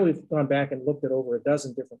 And now we've gone back and looked at over a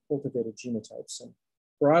dozen different cultivated genotypes, and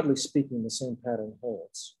broadly speaking, the same pattern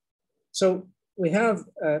holds. So we have,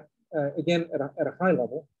 again, at a high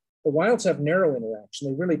level, the wilds have narrow interaction.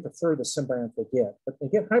 They really prefer the symbiont they get, but they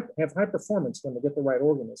have high performance when they get the right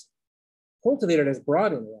organism. Cultivated has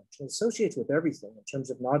broad interaction. It associates with everything in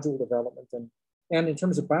terms of nodule development and in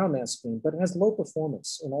terms of biomass gain, but has low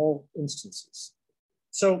performance in all instances.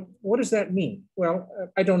 So what does that mean? Well,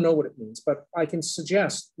 I don't know what it means, but I can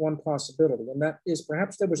suggest one possibility, and that is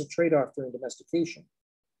perhaps there was a trade-off during domestication.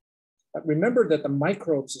 Remember that the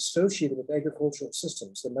microbes associated with agricultural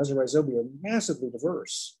systems, the Mesorhizobia, are massively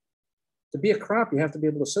diverse. To be a crop, you have to be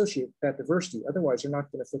able to associate that diversity. Otherwise, you're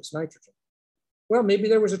not going to fix nitrogen. Well, maybe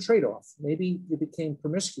there was a trade-off. Maybe you became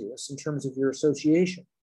promiscuous in terms of your association,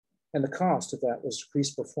 and the cost of that was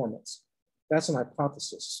decreased performance. That's an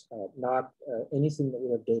hypothesis, not anything that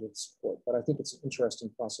we have data to support, but I think it's an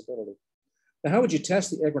interesting possibility. Now, how would you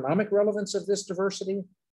test the agronomic relevance of this diversity?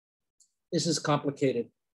 This is complicated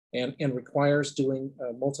and requires doing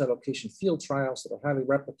multi-location field trials that are highly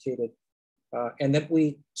replicated, and that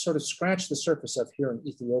we sort of scratch the surface of here in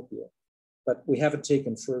Ethiopia, but we haven't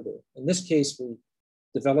taken further. In this case, we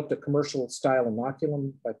developed a commercial style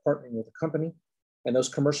inoculum by partnering with a company, and those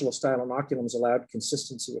commercial style inoculums allowed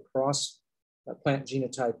consistency across plant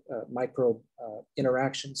genotype microbe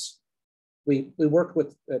interactions. We worked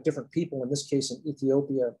with different people, in this case in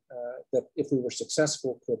Ethiopia, that if we were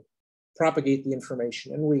successful could propagate the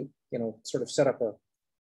information, and we sort of set up a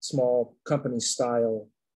small company style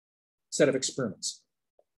set of experiments.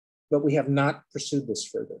 But we have not pursued this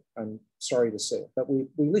further, I'm sorry to say, but we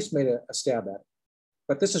at least made a stab at it.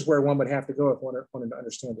 But this is where one would have to go if one wanted to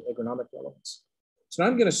understand the agronomic relevance. So now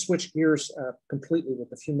I'm going to switch gears completely with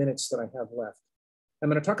the few minutes that I have left. I'm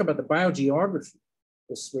going to talk about the biogeography,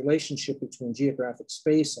 this relationship between geographic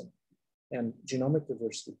space and genomic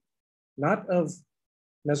diversity, not of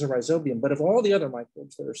Mesorhizobium, but of all the other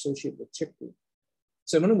microbes that are associated with chickpea.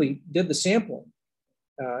 So when we did the sampling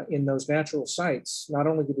in those natural sites, not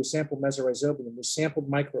only did we sample Mesorhizobium, we sampled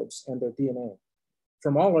microbes and their DNA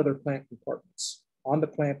from all other plant compartments, on the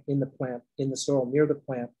plant, in the soil, near the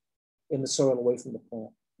plant, in the soil away from the plant.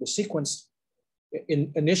 We sequenced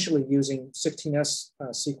initially using 16S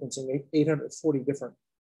sequencing, 840 different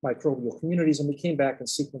microbial communities, and we came back and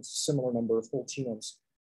sequenced a similar number of whole genomes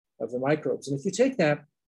of the microbes. And if you take that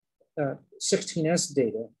 16S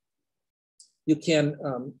data, you can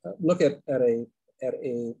look at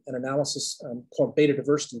an analysis called beta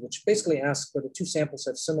diversity, which basically asks whether two samples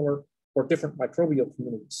have similar or different microbial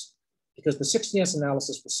communities, because the 16S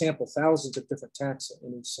analysis will sample thousands of different taxa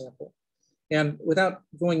in each sample. And without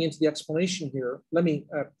going into the explanation here, let me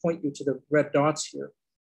point you to the red dots here.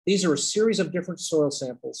 These are a series of different soil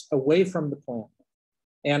samples away from the plant.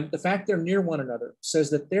 And the fact they're near one another says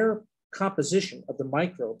that their composition of the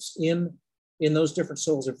microbes in those different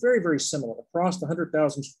soils are very, very similar. Across the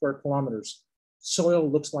 100,000 square kilometers,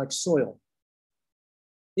 soil looks like soil.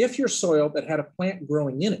 If your soil that had a plant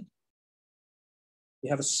growing in it, you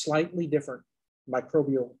have a slightly different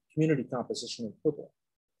microbial community composition in purple.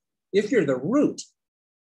 If you're the root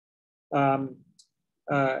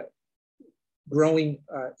growing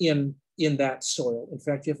in that soil, in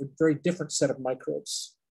fact, you have a very different set of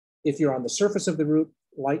microbes. If you're on the surface of the root,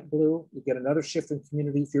 light blue, you get another shift in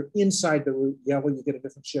community. If you're inside the root, yellow, you get a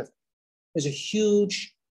different shift. There's a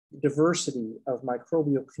huge diversity of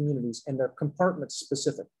microbial communities, and they're compartment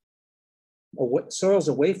specific. Soils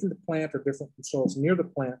away from the plant are different from soils near the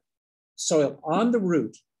plant. Soil on the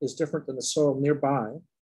root is different than the soil nearby.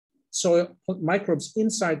 Soil microbes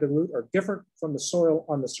inside the root are different from the soil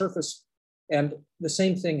on the surface. And the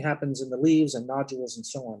same thing happens in the leaves and nodules and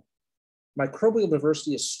so on. Microbial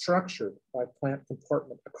diversity is structured by plant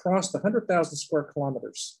compartment across the 100,000 square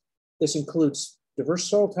kilometers. This includes diverse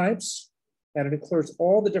soil types, and it includes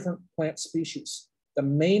all the different plant species. The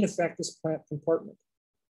main effect is plant compartment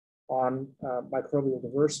on microbial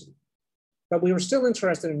diversity. But we were still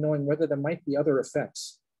interested in knowing whether there might be other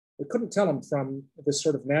effects. We couldn't tell them from this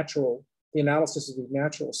sort of the analysis of the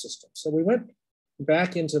natural system. So we went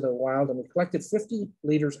back into the wild and we collected 150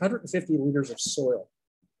 liters of soil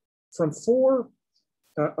from 4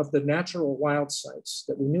 of the natural wild sites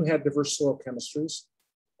that we knew had diverse soil chemistries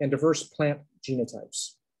and diverse plant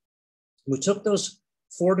genotypes. We took those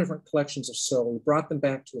 4 different collections of soil, we brought them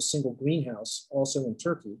back to a single greenhouse, also in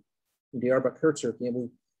Turkey, in Diyarbakir, Turkey, and we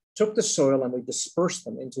took the soil and we dispersed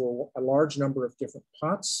them into a large number of different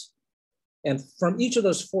pots. And from each of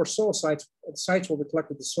those 4 soil sites where we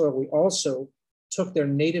collected the soil, we also took their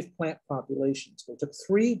native plant populations. We took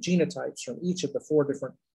 3 genotypes from each of the 4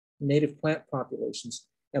 different native plant populations,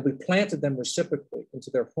 and we planted them reciprocally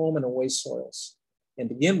into their home and away soils.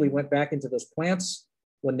 And again, we went back into those plants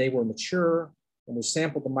when they were mature, and we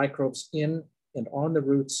sampled the microbes in and on the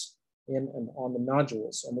roots, in and on the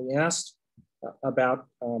nodules. And we asked about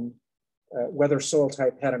whether soil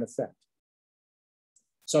type had an effect.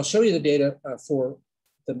 So I'll show you the data for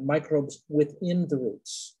the microbes within the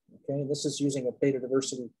roots. Okay, this is using a beta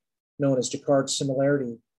diversity known as Jacquard's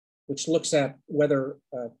similarity, which looks at whether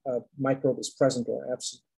a microbe is present or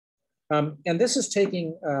absent. And this is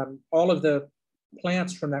taking all of the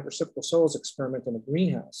plants from that reciprocal soils experiment in a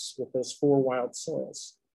greenhouse with those 4 wild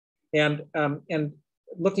soils, and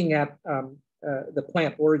looking at the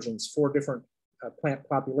plant origins, 4 different plant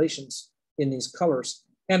populations in these colors.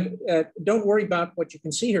 And don't worry about what you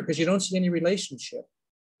can see here because you don't see any relationship.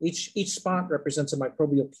 Each spot represents a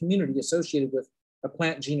microbial community associated with a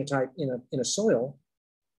plant genotype in a soil.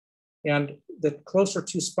 And the closer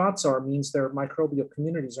 2 spots are means their microbial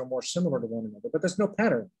communities are more similar to one another, but there's no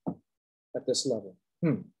pattern at this level.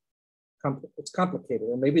 It's complicated,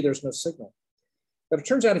 or maybe there's no signal. But it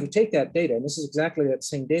turns out if you take that data, and this is exactly that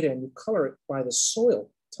same data, and you color it by the soil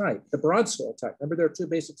type, the broad soil type. Remember, there are 2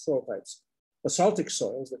 basic soil types: basaltic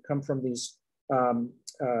soils that come from these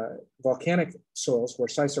volcanic soils where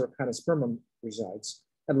Fication resides,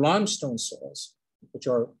 and limestone soils, which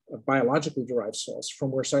are biologically derived soils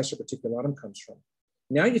from where Fication reticulatum comes from.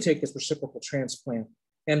 Now you take this reciprocal transplant,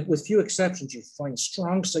 and with few exceptions, you find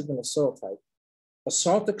strong signal of soil type.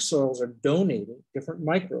 Basaltic soils are donating different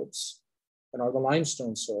microbes and are the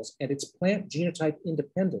limestone soils, and it's plant genotype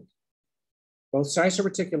independent. Both Fication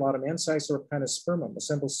reticulatum and Fication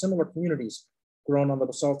assemble similar communities grown on the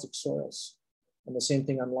basaltic soils, and the same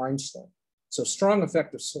thing on limestone. So strong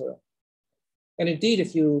effect of soil. And indeed,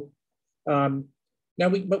 if you,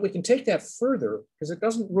 but we can take that further because it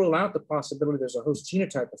doesn't rule out the possibility there's a host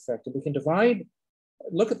genotype effect, and we can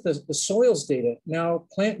look at the soils data now,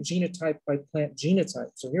 plant genotype by plant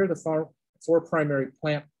genotype. So here are the 4 primary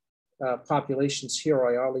plant populations here: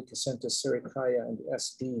 Oiali, Cacentus, Sericaya, and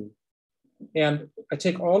SD. And I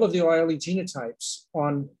take all of the Oiali genotypes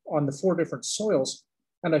on the 4 different soils,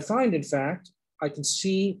 and I find, in fact, I can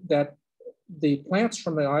see that the plants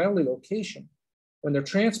from the Oiali location, when they're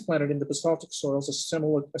transplanted into basaltic soils,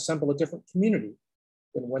 assemble a different community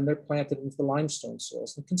than when they're planted into the limestone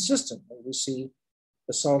soils. And consistently, we see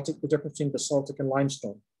the difference between basaltic and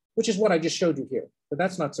limestone, which is what I just showed you here. But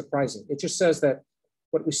that's not surprising. It just says that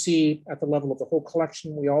what we see at the level of the whole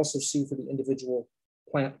collection, we also see for the individual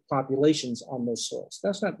plant populations on those soils.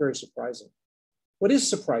 That's not very surprising. What is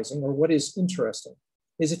surprising, or what is interesting,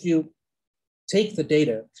 is if you take the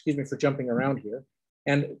data, excuse me for jumping around here,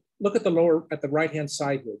 and look at the right-hand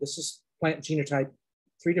side here. This is plant genotype,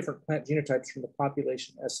 3 different plant genotypes from the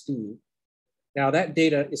population SD. Now that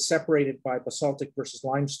data is separated by basaltic versus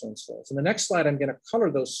limestone soils. In the next slide, I'm going to color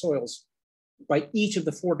those soils by each of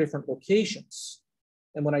the 4 different locations.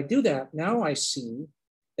 And when I do that, now I see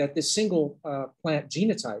that this single plant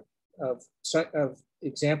genotype of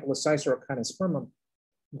example is Cicerockinospermum,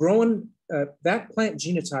 that plant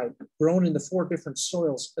genotype grown in the 4 different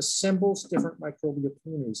soils assembles different microbial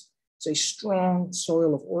communities. It's a strong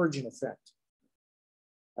soil of origin effect.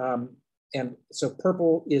 And so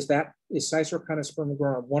purple is Cicerockinospermum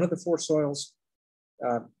grown on one of the 4 soils.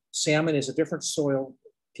 Salmon is a different soil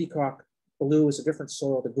peacock blue is a different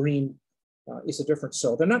soil, the green is a different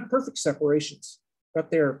soil. They're not perfect separations,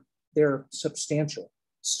 but they're substantial.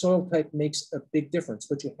 Soil type makes a big difference,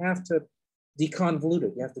 but you have to deconvolute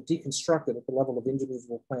it. You have to deconstruct it at the level of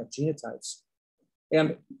individual plant genotypes.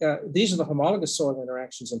 And these are the homologous soil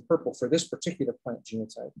interactions in purple for this particular plant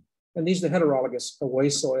genotype. And these are the heterologous away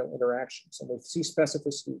soil interactions. And we see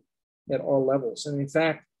specificity at all levels. And in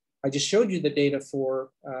fact, I just showed you the data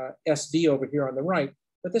for SD over here on the right,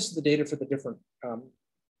 but this is the data for the different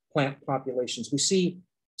plant populations. We see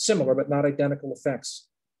similar but not identical effects.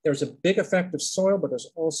 There's a big effect of soil, but there's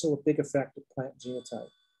also a big effect of plant genotype.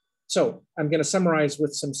 So I'm going to summarize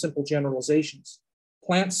with some simple generalizations.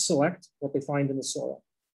 Plants select what they find in the soil.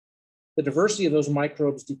 The diversity of those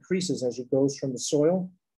microbes decreases as it goes from the soil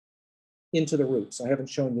into the roots. I haven't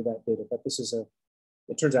shown you that data, but this is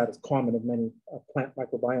it turns out it's common in many plant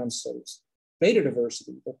microbiome studies. Beta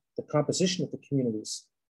diversity, the composition of the communities,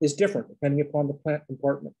 is different depending upon the plant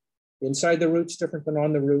compartment. Inside the roots, different than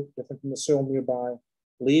on the root, different than the soil nearby.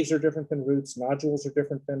 Leaves are different than roots, nodules are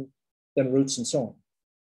different than roots, and so on.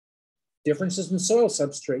 Differences in soil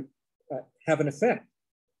substrate have an effect,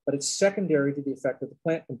 but it's secondary to the effect of the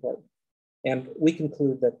plant compartment. And we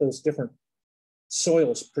conclude that those different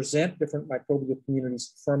soils present different microbial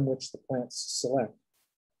communities from which the plants select.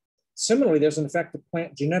 Similarly, there's an effect of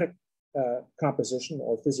plant genetic composition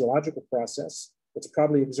or physiological process. It's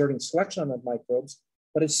probably exerting selection on the microbes,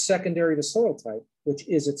 but it's secondary to soil type, which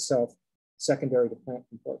is itself secondary to plant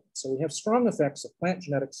compartment. So we have strong effects of plant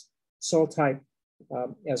genetics, soil type,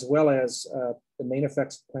 as well as the main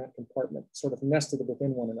effects of plant compartment, sort of nested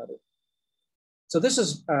within one another. So this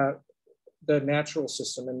is the natural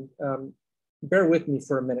system, and bear with me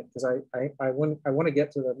for a minute because I want to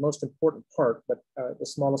get to the most important part, but the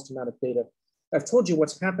smallest amount of data. I've told you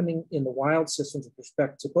what's happening in the wild systems with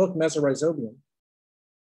respect to both Mesorhizobium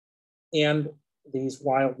and these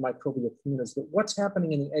wild microbial communities, but what's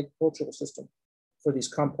happening in the agricultural system for these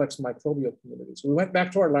complex microbial communities. We went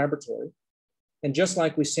back to our laboratory, and just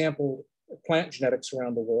like we sampled plant genetics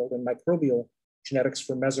around the world and microbial genetics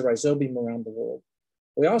for Mesorhizobium around the world,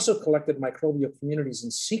 we also collected microbial communities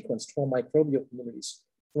and sequenced whole microbial communities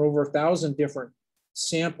for over 1,000 different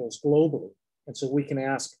samples globally. And so we can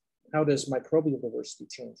ask, how does microbial diversity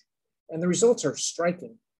change? And the results are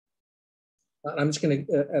striking. I'm just going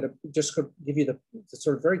to just give you the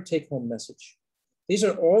sort of very take-home message. These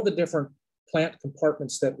are all the different plant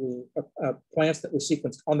compartments that plants that we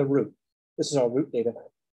sequenced on the root. This is all root data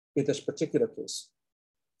in this particular case.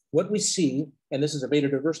 What we see, and this is a beta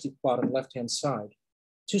diversity plot on the left-hand side,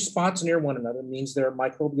 two spots near one another means their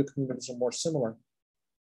microbial communities are more similar.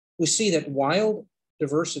 We see that wild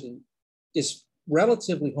diversity is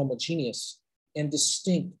relatively homogeneous and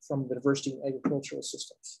distinct from the diversity in agricultural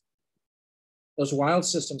systems. Those wild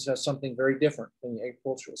systems have something very different than the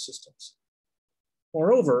agricultural systems.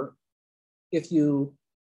 Moreover, if you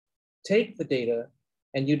take the data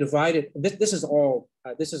and you divide it, this is all,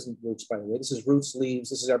 this isn't roots, by the way, this is roots, leaves,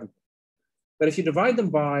 this is everything. But if you divide them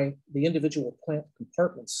by the individual plant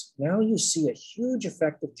compartments, now you see a huge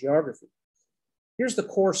effect of geography. Here's the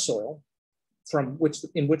core soil in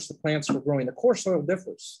which the plants were growing. The core soil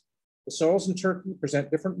differs. The soils in Turkey present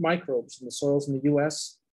different microbes than the soils in the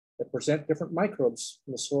US that present different microbes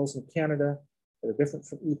from the soils in Canada that are different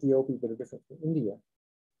from Ethiopia, that are different from India.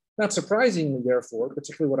 Not surprisingly, therefore,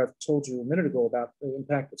 particularly what I've told you a minute ago about the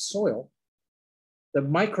impact of soil, the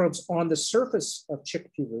microbes on the surface of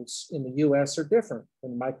chickpea roots in the US are different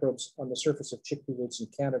than microbes on the surface of chickpea roots in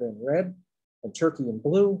Canada in red, and Turkey in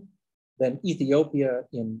blue, than Ethiopia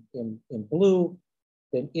in blue,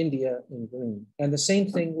 than India in green. And the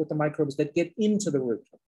same thing with the microbes that get into the root.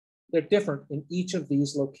 They're different in each of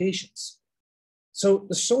these locations. So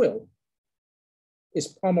the soil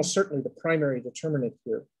is almost certainly the primary determinant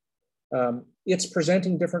here. It's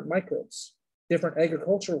presenting different microbes, different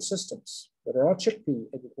agricultural systems that are all chickpea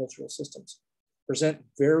agricultural systems, present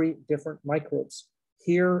very different microbes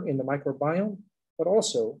here in the microbiome, but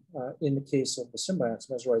also in the case of the symbiotes,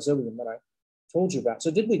 Mesorhizobium, that I told you about. So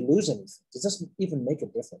did we lose anything? Does this even make a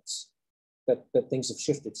difference that things have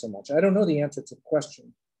shifted so much? I don't know the answer to the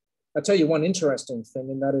question. I'll tell you one interesting thing,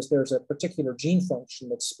 and that is there's a particular gene function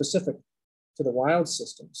that's specific to the wild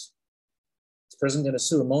systems. It's present in a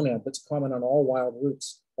pseudomonad that's common on all wild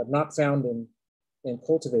roots, but not found in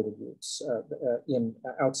cultivated roots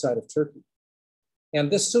outside of Turkey. And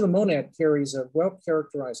this pseudomonad carries a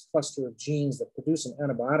well-characterized cluster of genes that produce an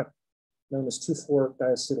antibiotic known as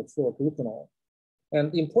 2,4-diacetylfluoroglucanol. And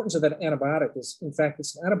the importance of that antibiotic is, in fact,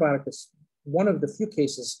 it's an antibiotic that's one of the few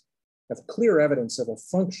cases of clear evidence of a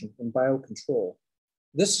function in biocontrol.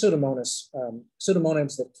 this pseudomonads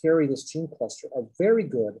that carry this gene cluster are very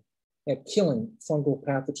good at killing fungal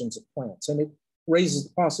pathogens of plants. And it raises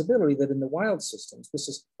the possibility that in the wild systems, this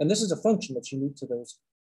is a function that's unique to those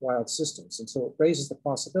wild systems. And so it raises the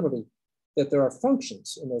possibility that there are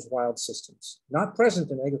functions in those wild systems, not present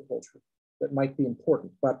in agriculture, that might be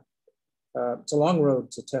important, but it's a long road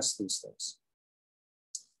to test these things.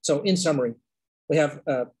 So in summary, we have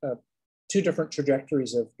two different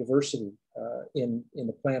trajectories of diversity in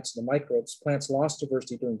the plants and the microbes. Plants lost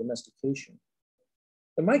diversity during domestication.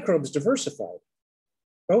 The microbes diversified,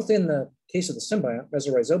 both in the case of the symbiont,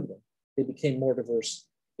 Mesorhizobium, they became more diverse,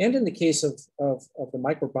 and in the case of the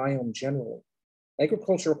microbiome generally.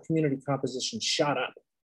 Agricultural community composition shot up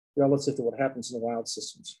relative to what happens in the wild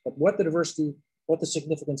systems. But what the diversity, what the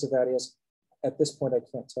significance of that is, at this point, I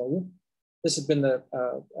can't tell you. This has been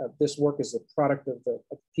this work is the product of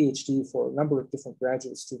a PhD for a number of different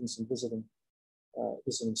graduate students and visiting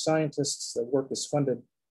scientists. The work is funded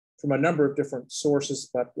from a number of different sources,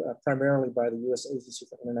 but primarily by the US Agency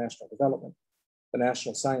for International Development, the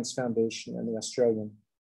National Science Foundation, and the Australian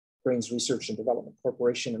Grains Research and Development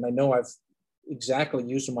Corporation. And I know I've exactly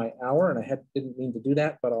used my hour, and I didn't mean to do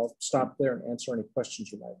that, but I'll stop there and answer any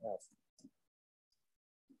questions you might have.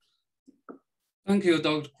 Thank you,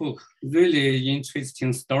 Dr. Cook. Really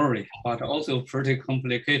interesting story, but also pretty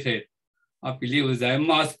complicated. I believe there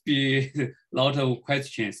must be a lot of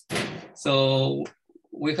questions. So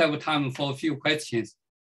we have time for a few questions.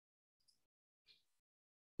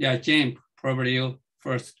 Yeah, Jim, probably you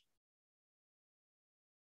first.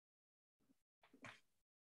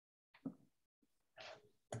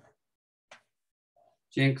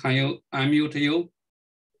 Jim, can you unmute you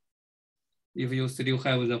if you still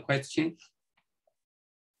have the question?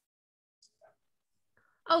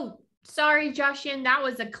 Oh, sorry, Joshin, that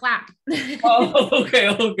was a clap. Oh, okay,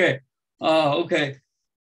 okay. Oh, okay.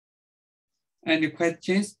 Any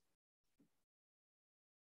questions?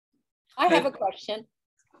 I have a question.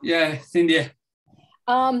 Yeah, Cindy.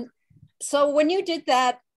 So when you did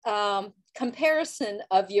that comparison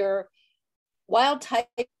of your wild type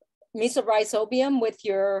Mesorhizobium with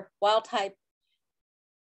your wild type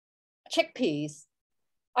chickpeas,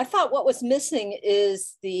 I thought what was missing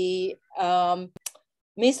is the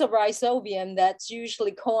Mesorhizobium that's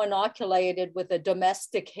usually co-inoculated with a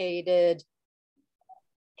domesticated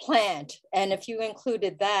plant. And if you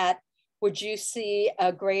included that, would you see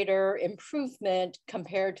a greater improvement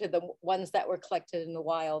compared to the ones that were collected in the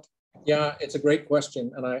wild? Yeah, it's a great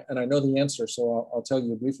question, and I know the answer, so I'll tell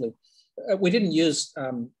you briefly. We didn't use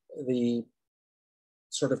the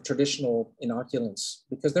sort of traditional inoculants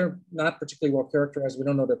because they're not particularly well characterized. We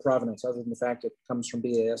don't know their provenance other than the fact it comes from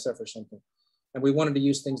BASF or something. And we wanted to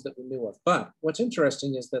use things that we knew of. But what's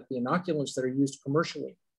interesting is that the inoculants that are used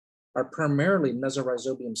commercially are primarily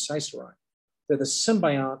Mesorhizobium caesari. They're the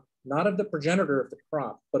symbiont, not of the progenitor of the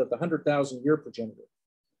crop, but of the 100,000-year progenitor.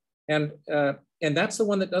 And that's the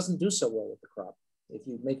one that doesn't do so well with the crop, if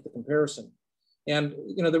you make the comparison. And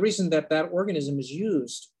the reason that that organism is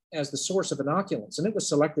used as the source of inoculants, and it was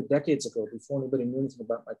selected decades ago before anybody knew anything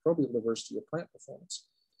about microbial diversity or plant performance,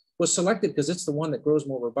 was selected because it's the one that grows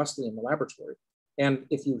more robustly in the laboratory. And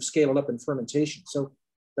if you scale it up in fermentation. So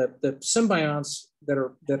the symbionts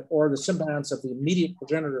or the symbionts of the immediate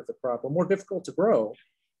progenitor of the crop are more difficult to grow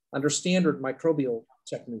under standard microbial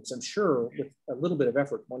techniques. I'm sure with a little bit of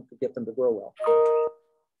effort, one could get them to grow well.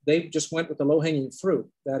 They just went with the low-hanging fruit.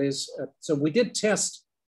 That is, so we did test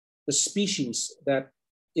the species that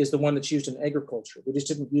is the one that's used in agriculture. We just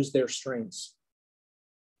didn't use their strains.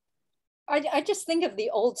 I just think of the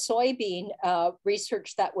old soybean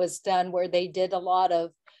research that was done where they did a lot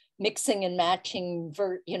of mixing and matching,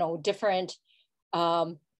 different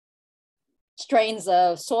strains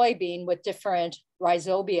of soybean with different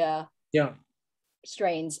rhizobia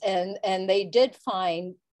strains. And they did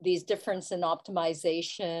find these differences in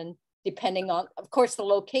optimization, depending on, of course, the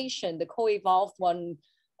location. The co-evolved one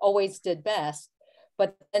always did best.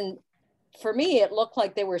 But then for me, it looked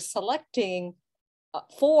like they were selecting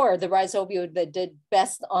for the rhizobia that did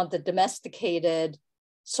best on the domesticated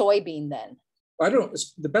soybean then.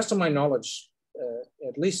 The best of my knowledge,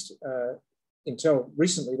 at least until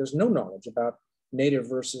recently, there's no knowledge about native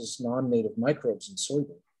versus non-native microbes in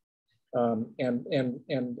soybean.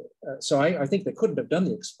 So I think they couldn't have done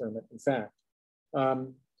the experiment, in fact.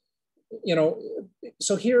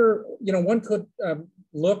 So here, one could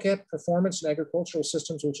look at performance in agricultural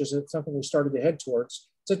systems, which is something we started to head towards.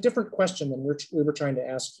 It's a different question than we were trying to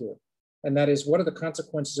ask here. And that is, what are the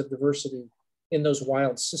consequences of diversity in those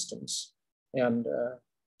wild systems? And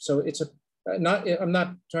so I'm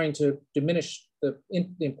not trying to diminish the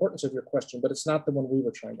importance of your question, but it's not the one we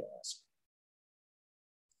were trying to ask.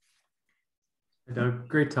 Doug,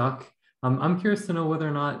 great talk. I'm curious to know whether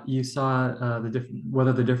or not you saw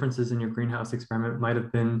whether the differences in your greenhouse experiment might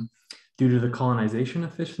have been due to the colonization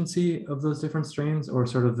efficiency of those different strains, or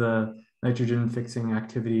sort of the nitrogen fixing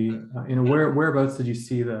activity. Whereabouts did you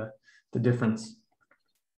see the difference?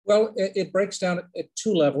 Well, it breaks down at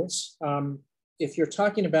two levels. If you're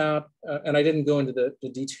talking about, and I didn't go into the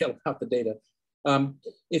detail about the data,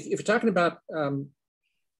 if you're talking about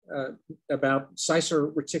Cicer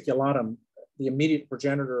reticulatum, the immediate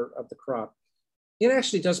progenitor of the crop, it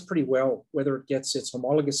actually does pretty well, whether it gets its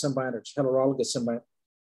homologous symbiont or its heterologous symbiont.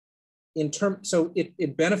 So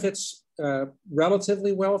it benefits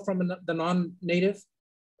relatively well from the non-native,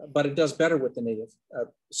 but it does better with the native,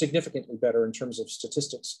 significantly better in terms of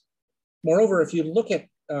statistics. Moreover, if you look at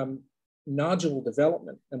nodule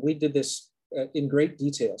development, and we did this in great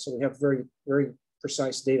detail, so we have very, very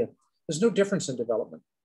precise data, there's no difference in development.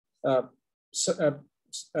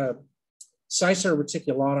 Cicer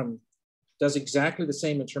reticulatum does exactly the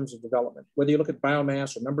same in terms of development. Whether you look at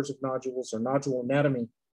biomass or numbers of nodules or nodule anatomy,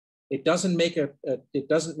 it doesn't make a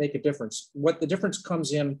difference. What the difference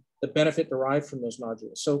comes in, the benefit derived from those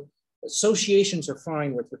nodules. So associations are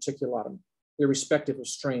fine with reticulatum, irrespective of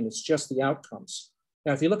strain. It's just the outcomes.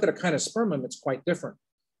 Now, if you look at a kinospermum, it's quite different.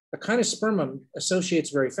 A kinospermum associates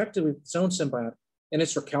very effectively with its own symbiont, and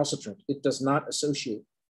it's recalcitrant. It does not associate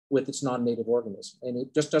with its non-native organism, and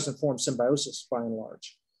it just doesn't form symbiosis by and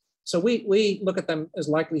large. So we look at them as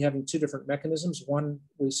likely having two different mechanisms. One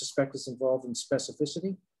we suspect is involved in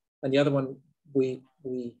specificity, and the other one we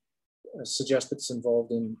suggest it's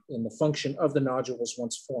involved in the function of the nodules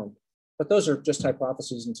once formed. But those are just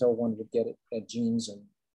hypotheses until one would get it at genes and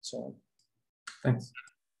so on. Thanks.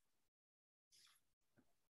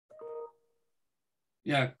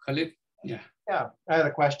 Yeah, Khalid. Yeah. Yeah, I had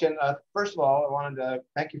a question. First of all, I wanted to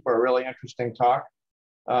thank you for a really interesting talk.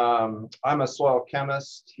 I'm a soil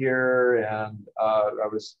chemist here, and I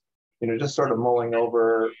was, just sort of mulling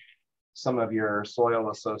over some of your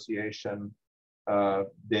soil association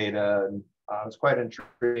data, and it's quite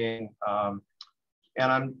intriguing. And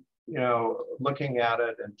I'm, looking at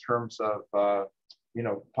it in terms of,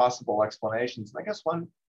 possible explanations. And I guess one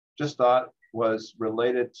just thought was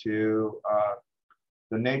related to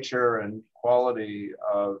the nature and quality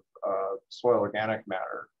of soil organic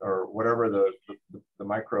matter, or whatever the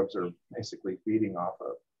microbes are basically feeding off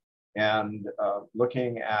of. And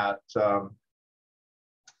looking at,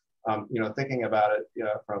 thinking about it,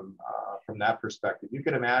 from that perspective, you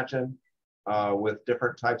could imagine with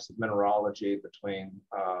different types of mineralogy between,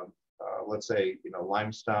 let's say,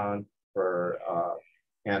 limestone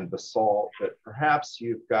and basalt, that perhaps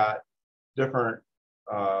you've got different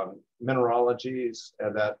mineralogies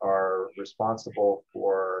that are responsible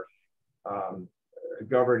for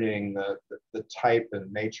governing the type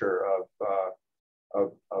and nature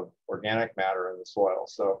of organic matter in the soil.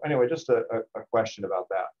 So anyway, just a question about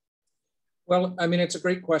that. Well, I mean, it's a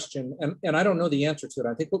great question, and I don't know the answer to it.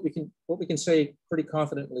 I think what we can say pretty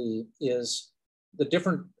confidently is the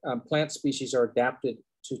different plant species are adapted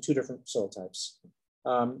to two different soil types,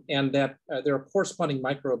 and that there are corresponding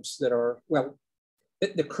microbes that are, well,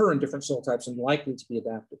 that occur in different soil types and likely to be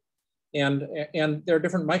adapted. And there are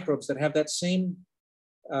different microbes that have that same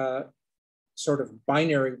sort of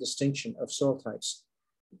binary distinction of soil types.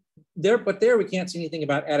 But there we can't see anything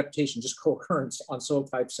about adaptation, just co-occurrence on soil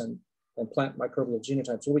types and plant microbial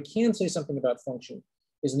genotypes. What we can say something about function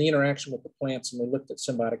is in the interaction with the plants, and we looked at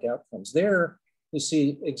symbiotic outcomes. There you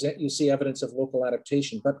see evidence of local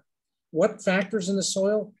adaptation. But what factors in the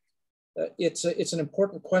soil? It's an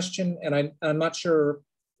important question, and I'm not sure.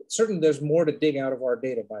 Certainly, there's more to dig out of our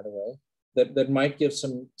data, by the way, that might give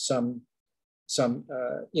some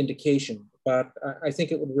indication. But I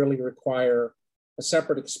think it would really require a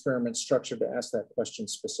separate experiment structure to ask that question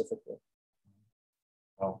specifically.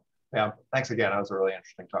 Well, yeah. Thanks again. That was a really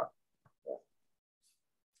interesting talk.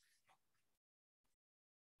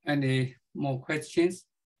 Any more questions?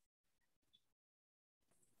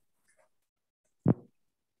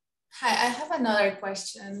 Hi, I have another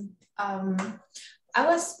question. I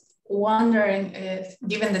was wondering if,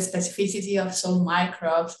 given the specificity of soil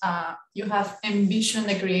microbes, you have envisioned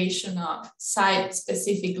the creation of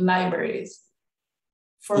site-specific libraries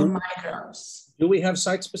for microbes. Do we have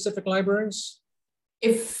site-specific libraries?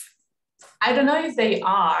 I don't know if they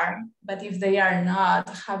are, but if they are not,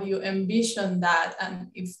 have you envisioned that, and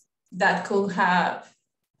if that could have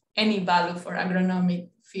any value for agronomic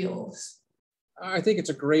fields? I think it's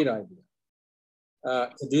a great idea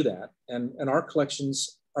to do that. And our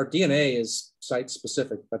collections our DNA is site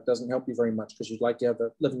specific, but doesn't help you very much because you'd like to have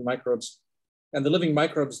the living microbes. And the living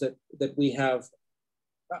microbes that we have,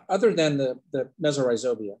 other than the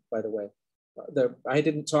mesorhizobia, by the way, I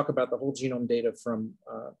didn't talk about the whole genome data from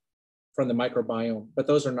the microbiome, but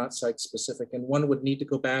those are not site specific. And one would need to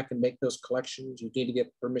go back and make those collections. You need to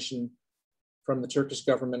get permission from the Turkish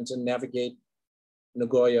government and navigate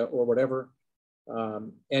Nagoya or whatever.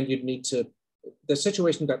 And you'd need to, the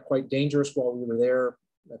situation got quite dangerous while we were there,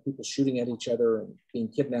 people shooting at each other and being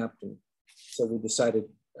kidnapped. And so we decided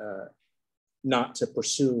not to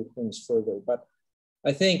pursue things further. But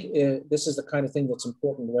I think this is the kind of thing that's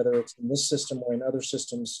important, whether it's in this system or in other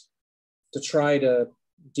systems, to try to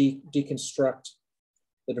deconstruct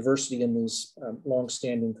the diversity in these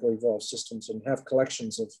long-standing co-evolved systems and have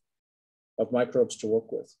collections of microbes to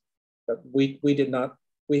work with. But we did not,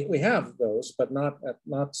 we have those, but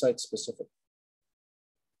not site-specific.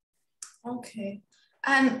 Okay.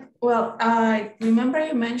 And well, I remember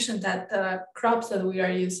you mentioned that the crops that we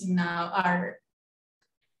are using now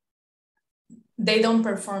they don't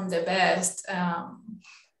perform the best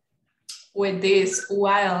with these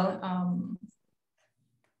wild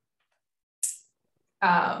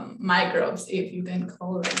microbes, if you can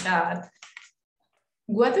call it that.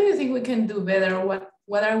 What do you think we can do better?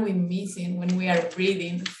 What are we missing when we are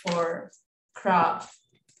breeding for crops?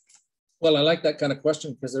 Well, I like that kind of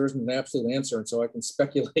question because there isn't an absolute answer, and so I can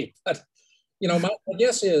speculate. But my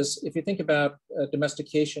guess is, if you think about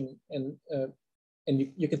domestication, and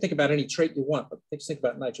you can think about any trait you want, but think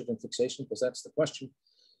about nitrogen fixation because that's the question.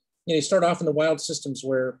 You start off in the wild systems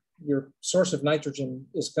where your source of nitrogen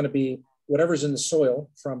is going to be whatever's in the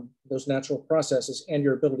soil from those natural processes and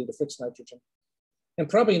your ability to fix nitrogen. And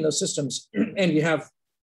probably in those systems, and you have,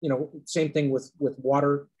 same thing with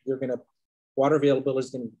water. Water availability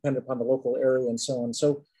is going to depend upon the local area and so on.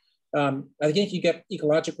 So I think you get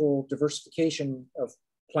ecological diversification of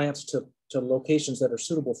plants to locations that are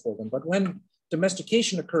suitable for them. But when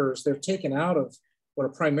domestication occurs, they're taken out of what are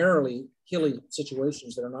primarily hilly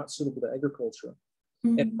situations that are not suitable to agriculture,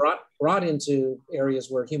 and brought into areas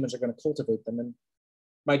where humans are going to cultivate them. And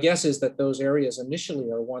my guess is that those areas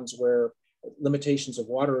initially are ones where limitations of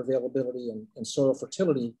water availability and soil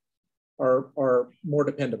fertility are more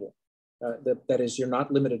dependable. That is, you're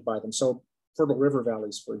not limited by them. So fertile river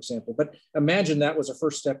valleys, for example. But imagine that was a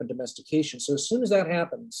first step in domestication. So as soon as that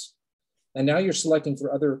happens, and now you're selecting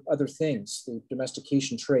for other things, the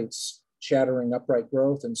domestication traits, shattering, upright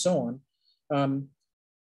growth, and so on,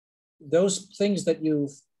 those things that you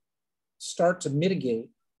start to mitigate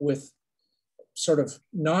with sort of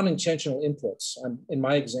non-intentional inputs. In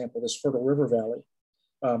my example, this fertile river valley,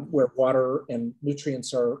 where water and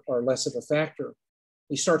nutrients are less of a factor.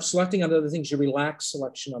 You start selecting on other things. You relax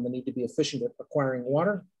selection on the need to be efficient at acquiring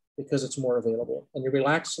water because it's more available. And you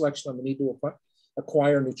relax selection on the need to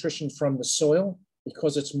acquire nutrition from the soil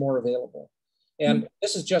because it's more available. And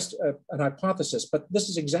this is just an hypothesis, but this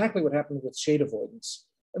is exactly what happened with shade avoidance.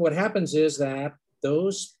 And what happens is that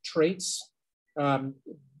those traits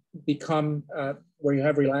become, where you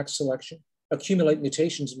have relaxed selection, accumulate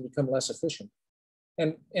mutations and become less efficient.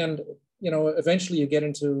 And eventually you get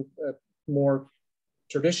into more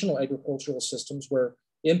traditional agricultural systems where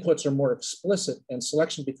inputs are more explicit and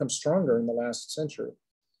selection becomes stronger in the last century.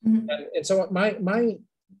 And so my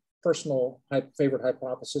personal favorite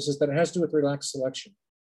hypothesis is that it has to do with relaxed selection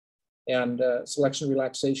and selection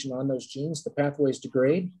relaxation on those genes. The pathways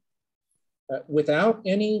degrade without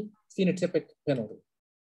any phenotypic penalty.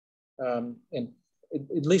 And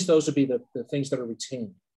at least those would be the things that are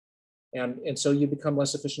retained. And so you become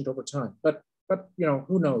less efficient over time. But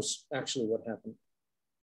who knows actually what happened.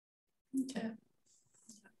 Okay.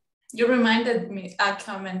 You reminded me a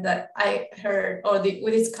comment that I heard, or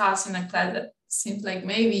we discussed in a class, that seems like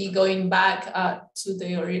maybe going back to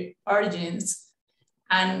the origins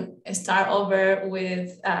and start over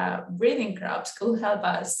with breeding crops could help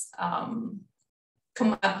us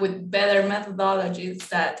come up with better methodologies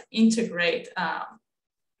that integrate a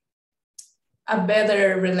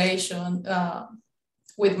better relation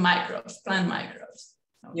with microbes, plant microbes.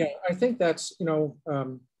 Yeah, I think that's,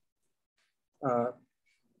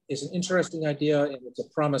 is an interesting idea, and it's a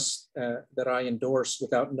promise that I endorse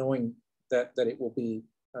without knowing that it will be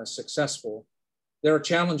successful. There are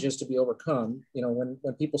challenges to be overcome. When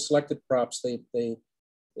people selected crops, they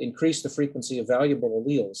increased the frequency of valuable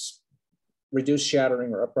alleles, reduced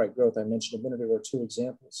shattering or upright growth. I mentioned a minute ago 2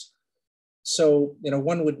 examples. So,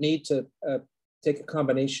 one would need to take a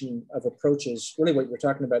combination of approaches. Really what you're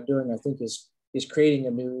talking about doing, I think, is creating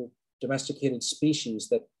a new domesticated species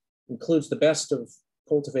that includes the best of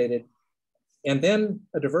cultivated And then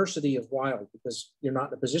a diversity of wild, because you're not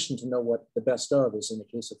in a position to know what the best of is in the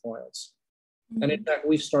case of wilds. Mm-hmm. And in fact,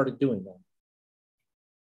 we've started doing that.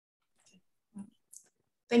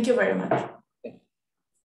 Thank you very much.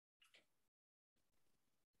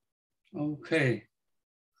 Okay.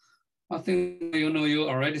 I think you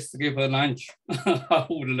already skipped lunch. I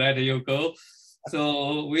would let you go.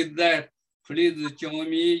 So with that, please join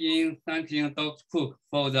me in thanking Dr. Cook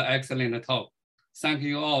for the excellent talk. Thank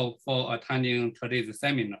you all for attending today's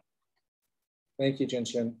seminar. Thank you,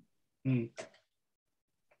 Jianxian.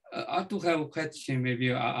 I do have a question,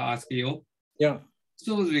 maybe I'll ask you. Yeah.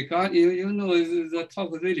 So regarding, the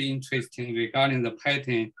talk is really interesting regarding the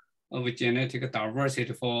pattern of genetic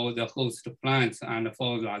diversity for the host plants and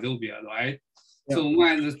for rhizobia, right? Yeah. So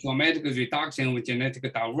when the dramatic reduction of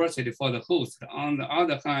genetic diversity for the host, on the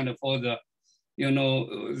other hand, for the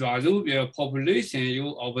rhizobia population, you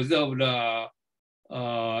observe the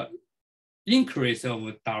increase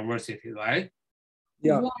of diversity, right?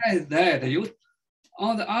 Yeah. Why is that?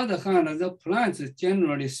 On the other hand, the plants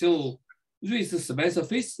generally show rich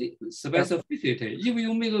specificity. If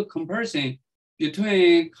you make a comparison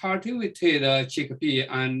between cultivated chickpea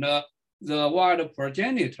and the wild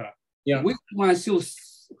progenitor, yeah, which one shows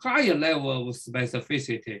higher level of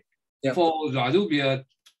specificity, yeah, for rhizobia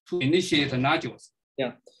to initiate nodules?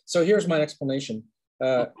 Yeah. So here's my explanation.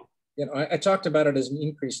 I talked about it as an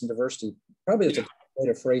increase in diversity. Probably that's a way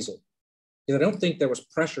to phrase it. Because I don't think there was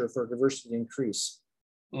pressure for diversity to increase.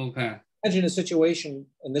 Okay. Imagine a situation,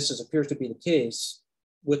 and this appears to be the case,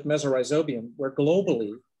 with Mesorhizobium, where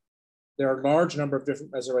globally there are a large number of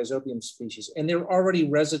different Mesorhizobium species, and they're already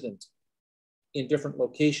resident in different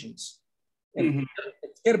locations. And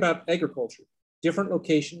forget about agriculture. Different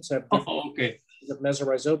locations have different species of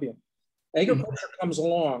Mesorhizobium. Agriculture comes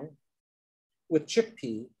along with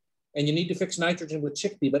chickpea, and you need to fix nitrogen with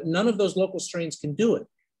chickpea, but none of those local strains can do it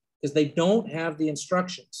because they don't have the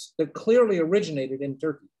instructions that clearly originated in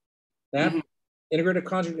Turkey. That integrated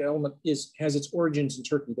conjugate element has its origins in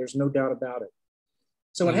Turkey. There's no doubt about it.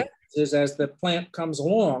 So what happens is, as the plant comes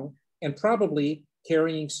along and probably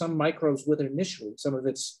carrying some microbes with it initially, some of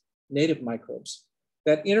its native microbes,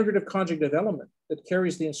 that integrative conjugate element that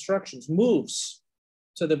carries the instructions moves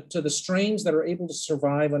to the strains that are able to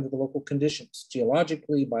survive under the local conditions,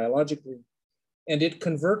 geologically, biologically, and it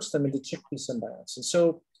converts them into chickpea symbionts. And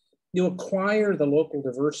so you acquire the local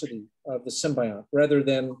diversity of the symbiont rather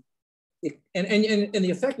than, and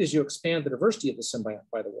the effect is you expand the diversity of the symbiont,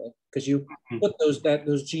 by the way, because you put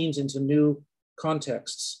those genes into new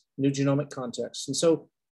contexts, new genomic contexts. And so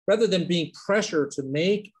rather than being pressure to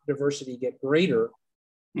make diversity get greater,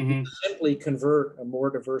 you simply convert a more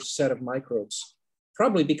diverse set of microbes,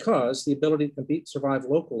 probably because the ability to compete, survive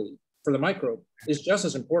locally for the microbe is just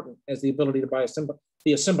as important as the ability to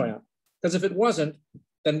be a symbiont. Because if it wasn't,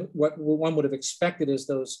 then what one would have expected is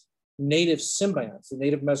those native symbionts, the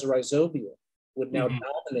native Mesorhizobia, would now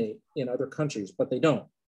dominate in other countries, but they don't.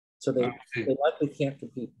 So they likely can't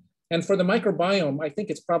compete. And for the microbiome, I think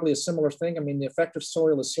it's probably a similar thing. I mean, the effect of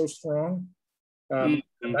soil is so strong. The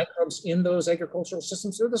microbes in those agricultural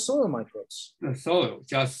systems, they're the soil microbes. The soil,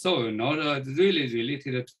 just soil, not really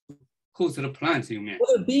related to host plants, you mean?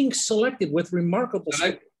 Well, they're being selected with remarkable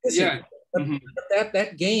specificity. Yeah.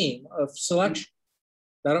 That game of selection,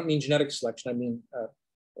 I don't mean genetic selection, I mean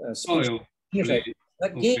soil.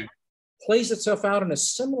 That game plays itself out in a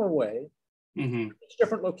similar way in each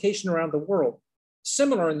different location around the world.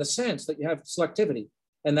 Similar in the sense that you have selectivity,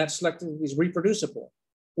 and that selectivity is reproducible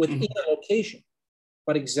within a location.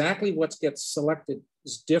 But exactly what gets selected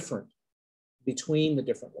is different between the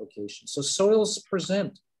different locations. So soils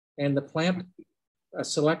present, and the plant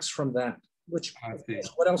selects from that, which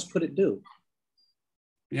what else could it do?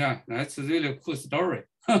 Yeah, that's a really cool story.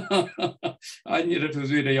 I needed to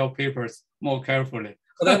read your papers more carefully.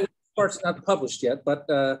 Well, that part's not published yet, but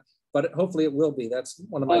hopefully it will be. That's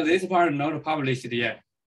one of my. Oh, this part not published yet.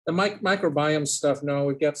 The microbiome stuff, no,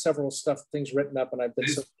 we've got several things written up, and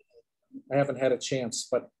I haven't had a chance,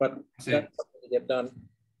 but that's something to get done.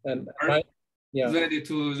 And ready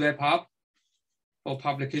to wrap up for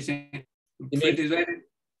publication. Pretty ready.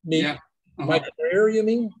 Yeah. My career, you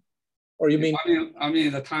mean? Or you mean? I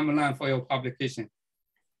mean the timeline for your publication.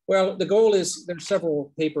 Well, the goal is there's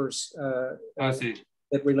several papers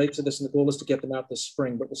that relate to this, and the goal is to get them out this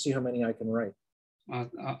spring. But we'll see how many I can write.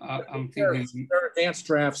 I'm thinking there are advanced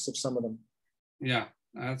drafts of some of them. Yeah,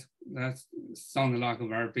 that sounds like a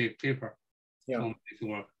very big paper. Yeah.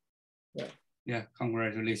 Work. Yeah. Yeah.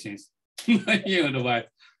 Congratulations. You know what?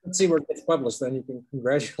 Let's see where it gets published. Then you can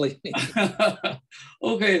congratulate me.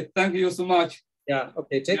 Okay. Thank you so much. Yeah.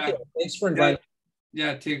 Okay. Take care. Thanks for inviting.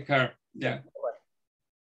 Yeah. Take care. Yeah.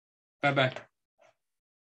 Bye-bye.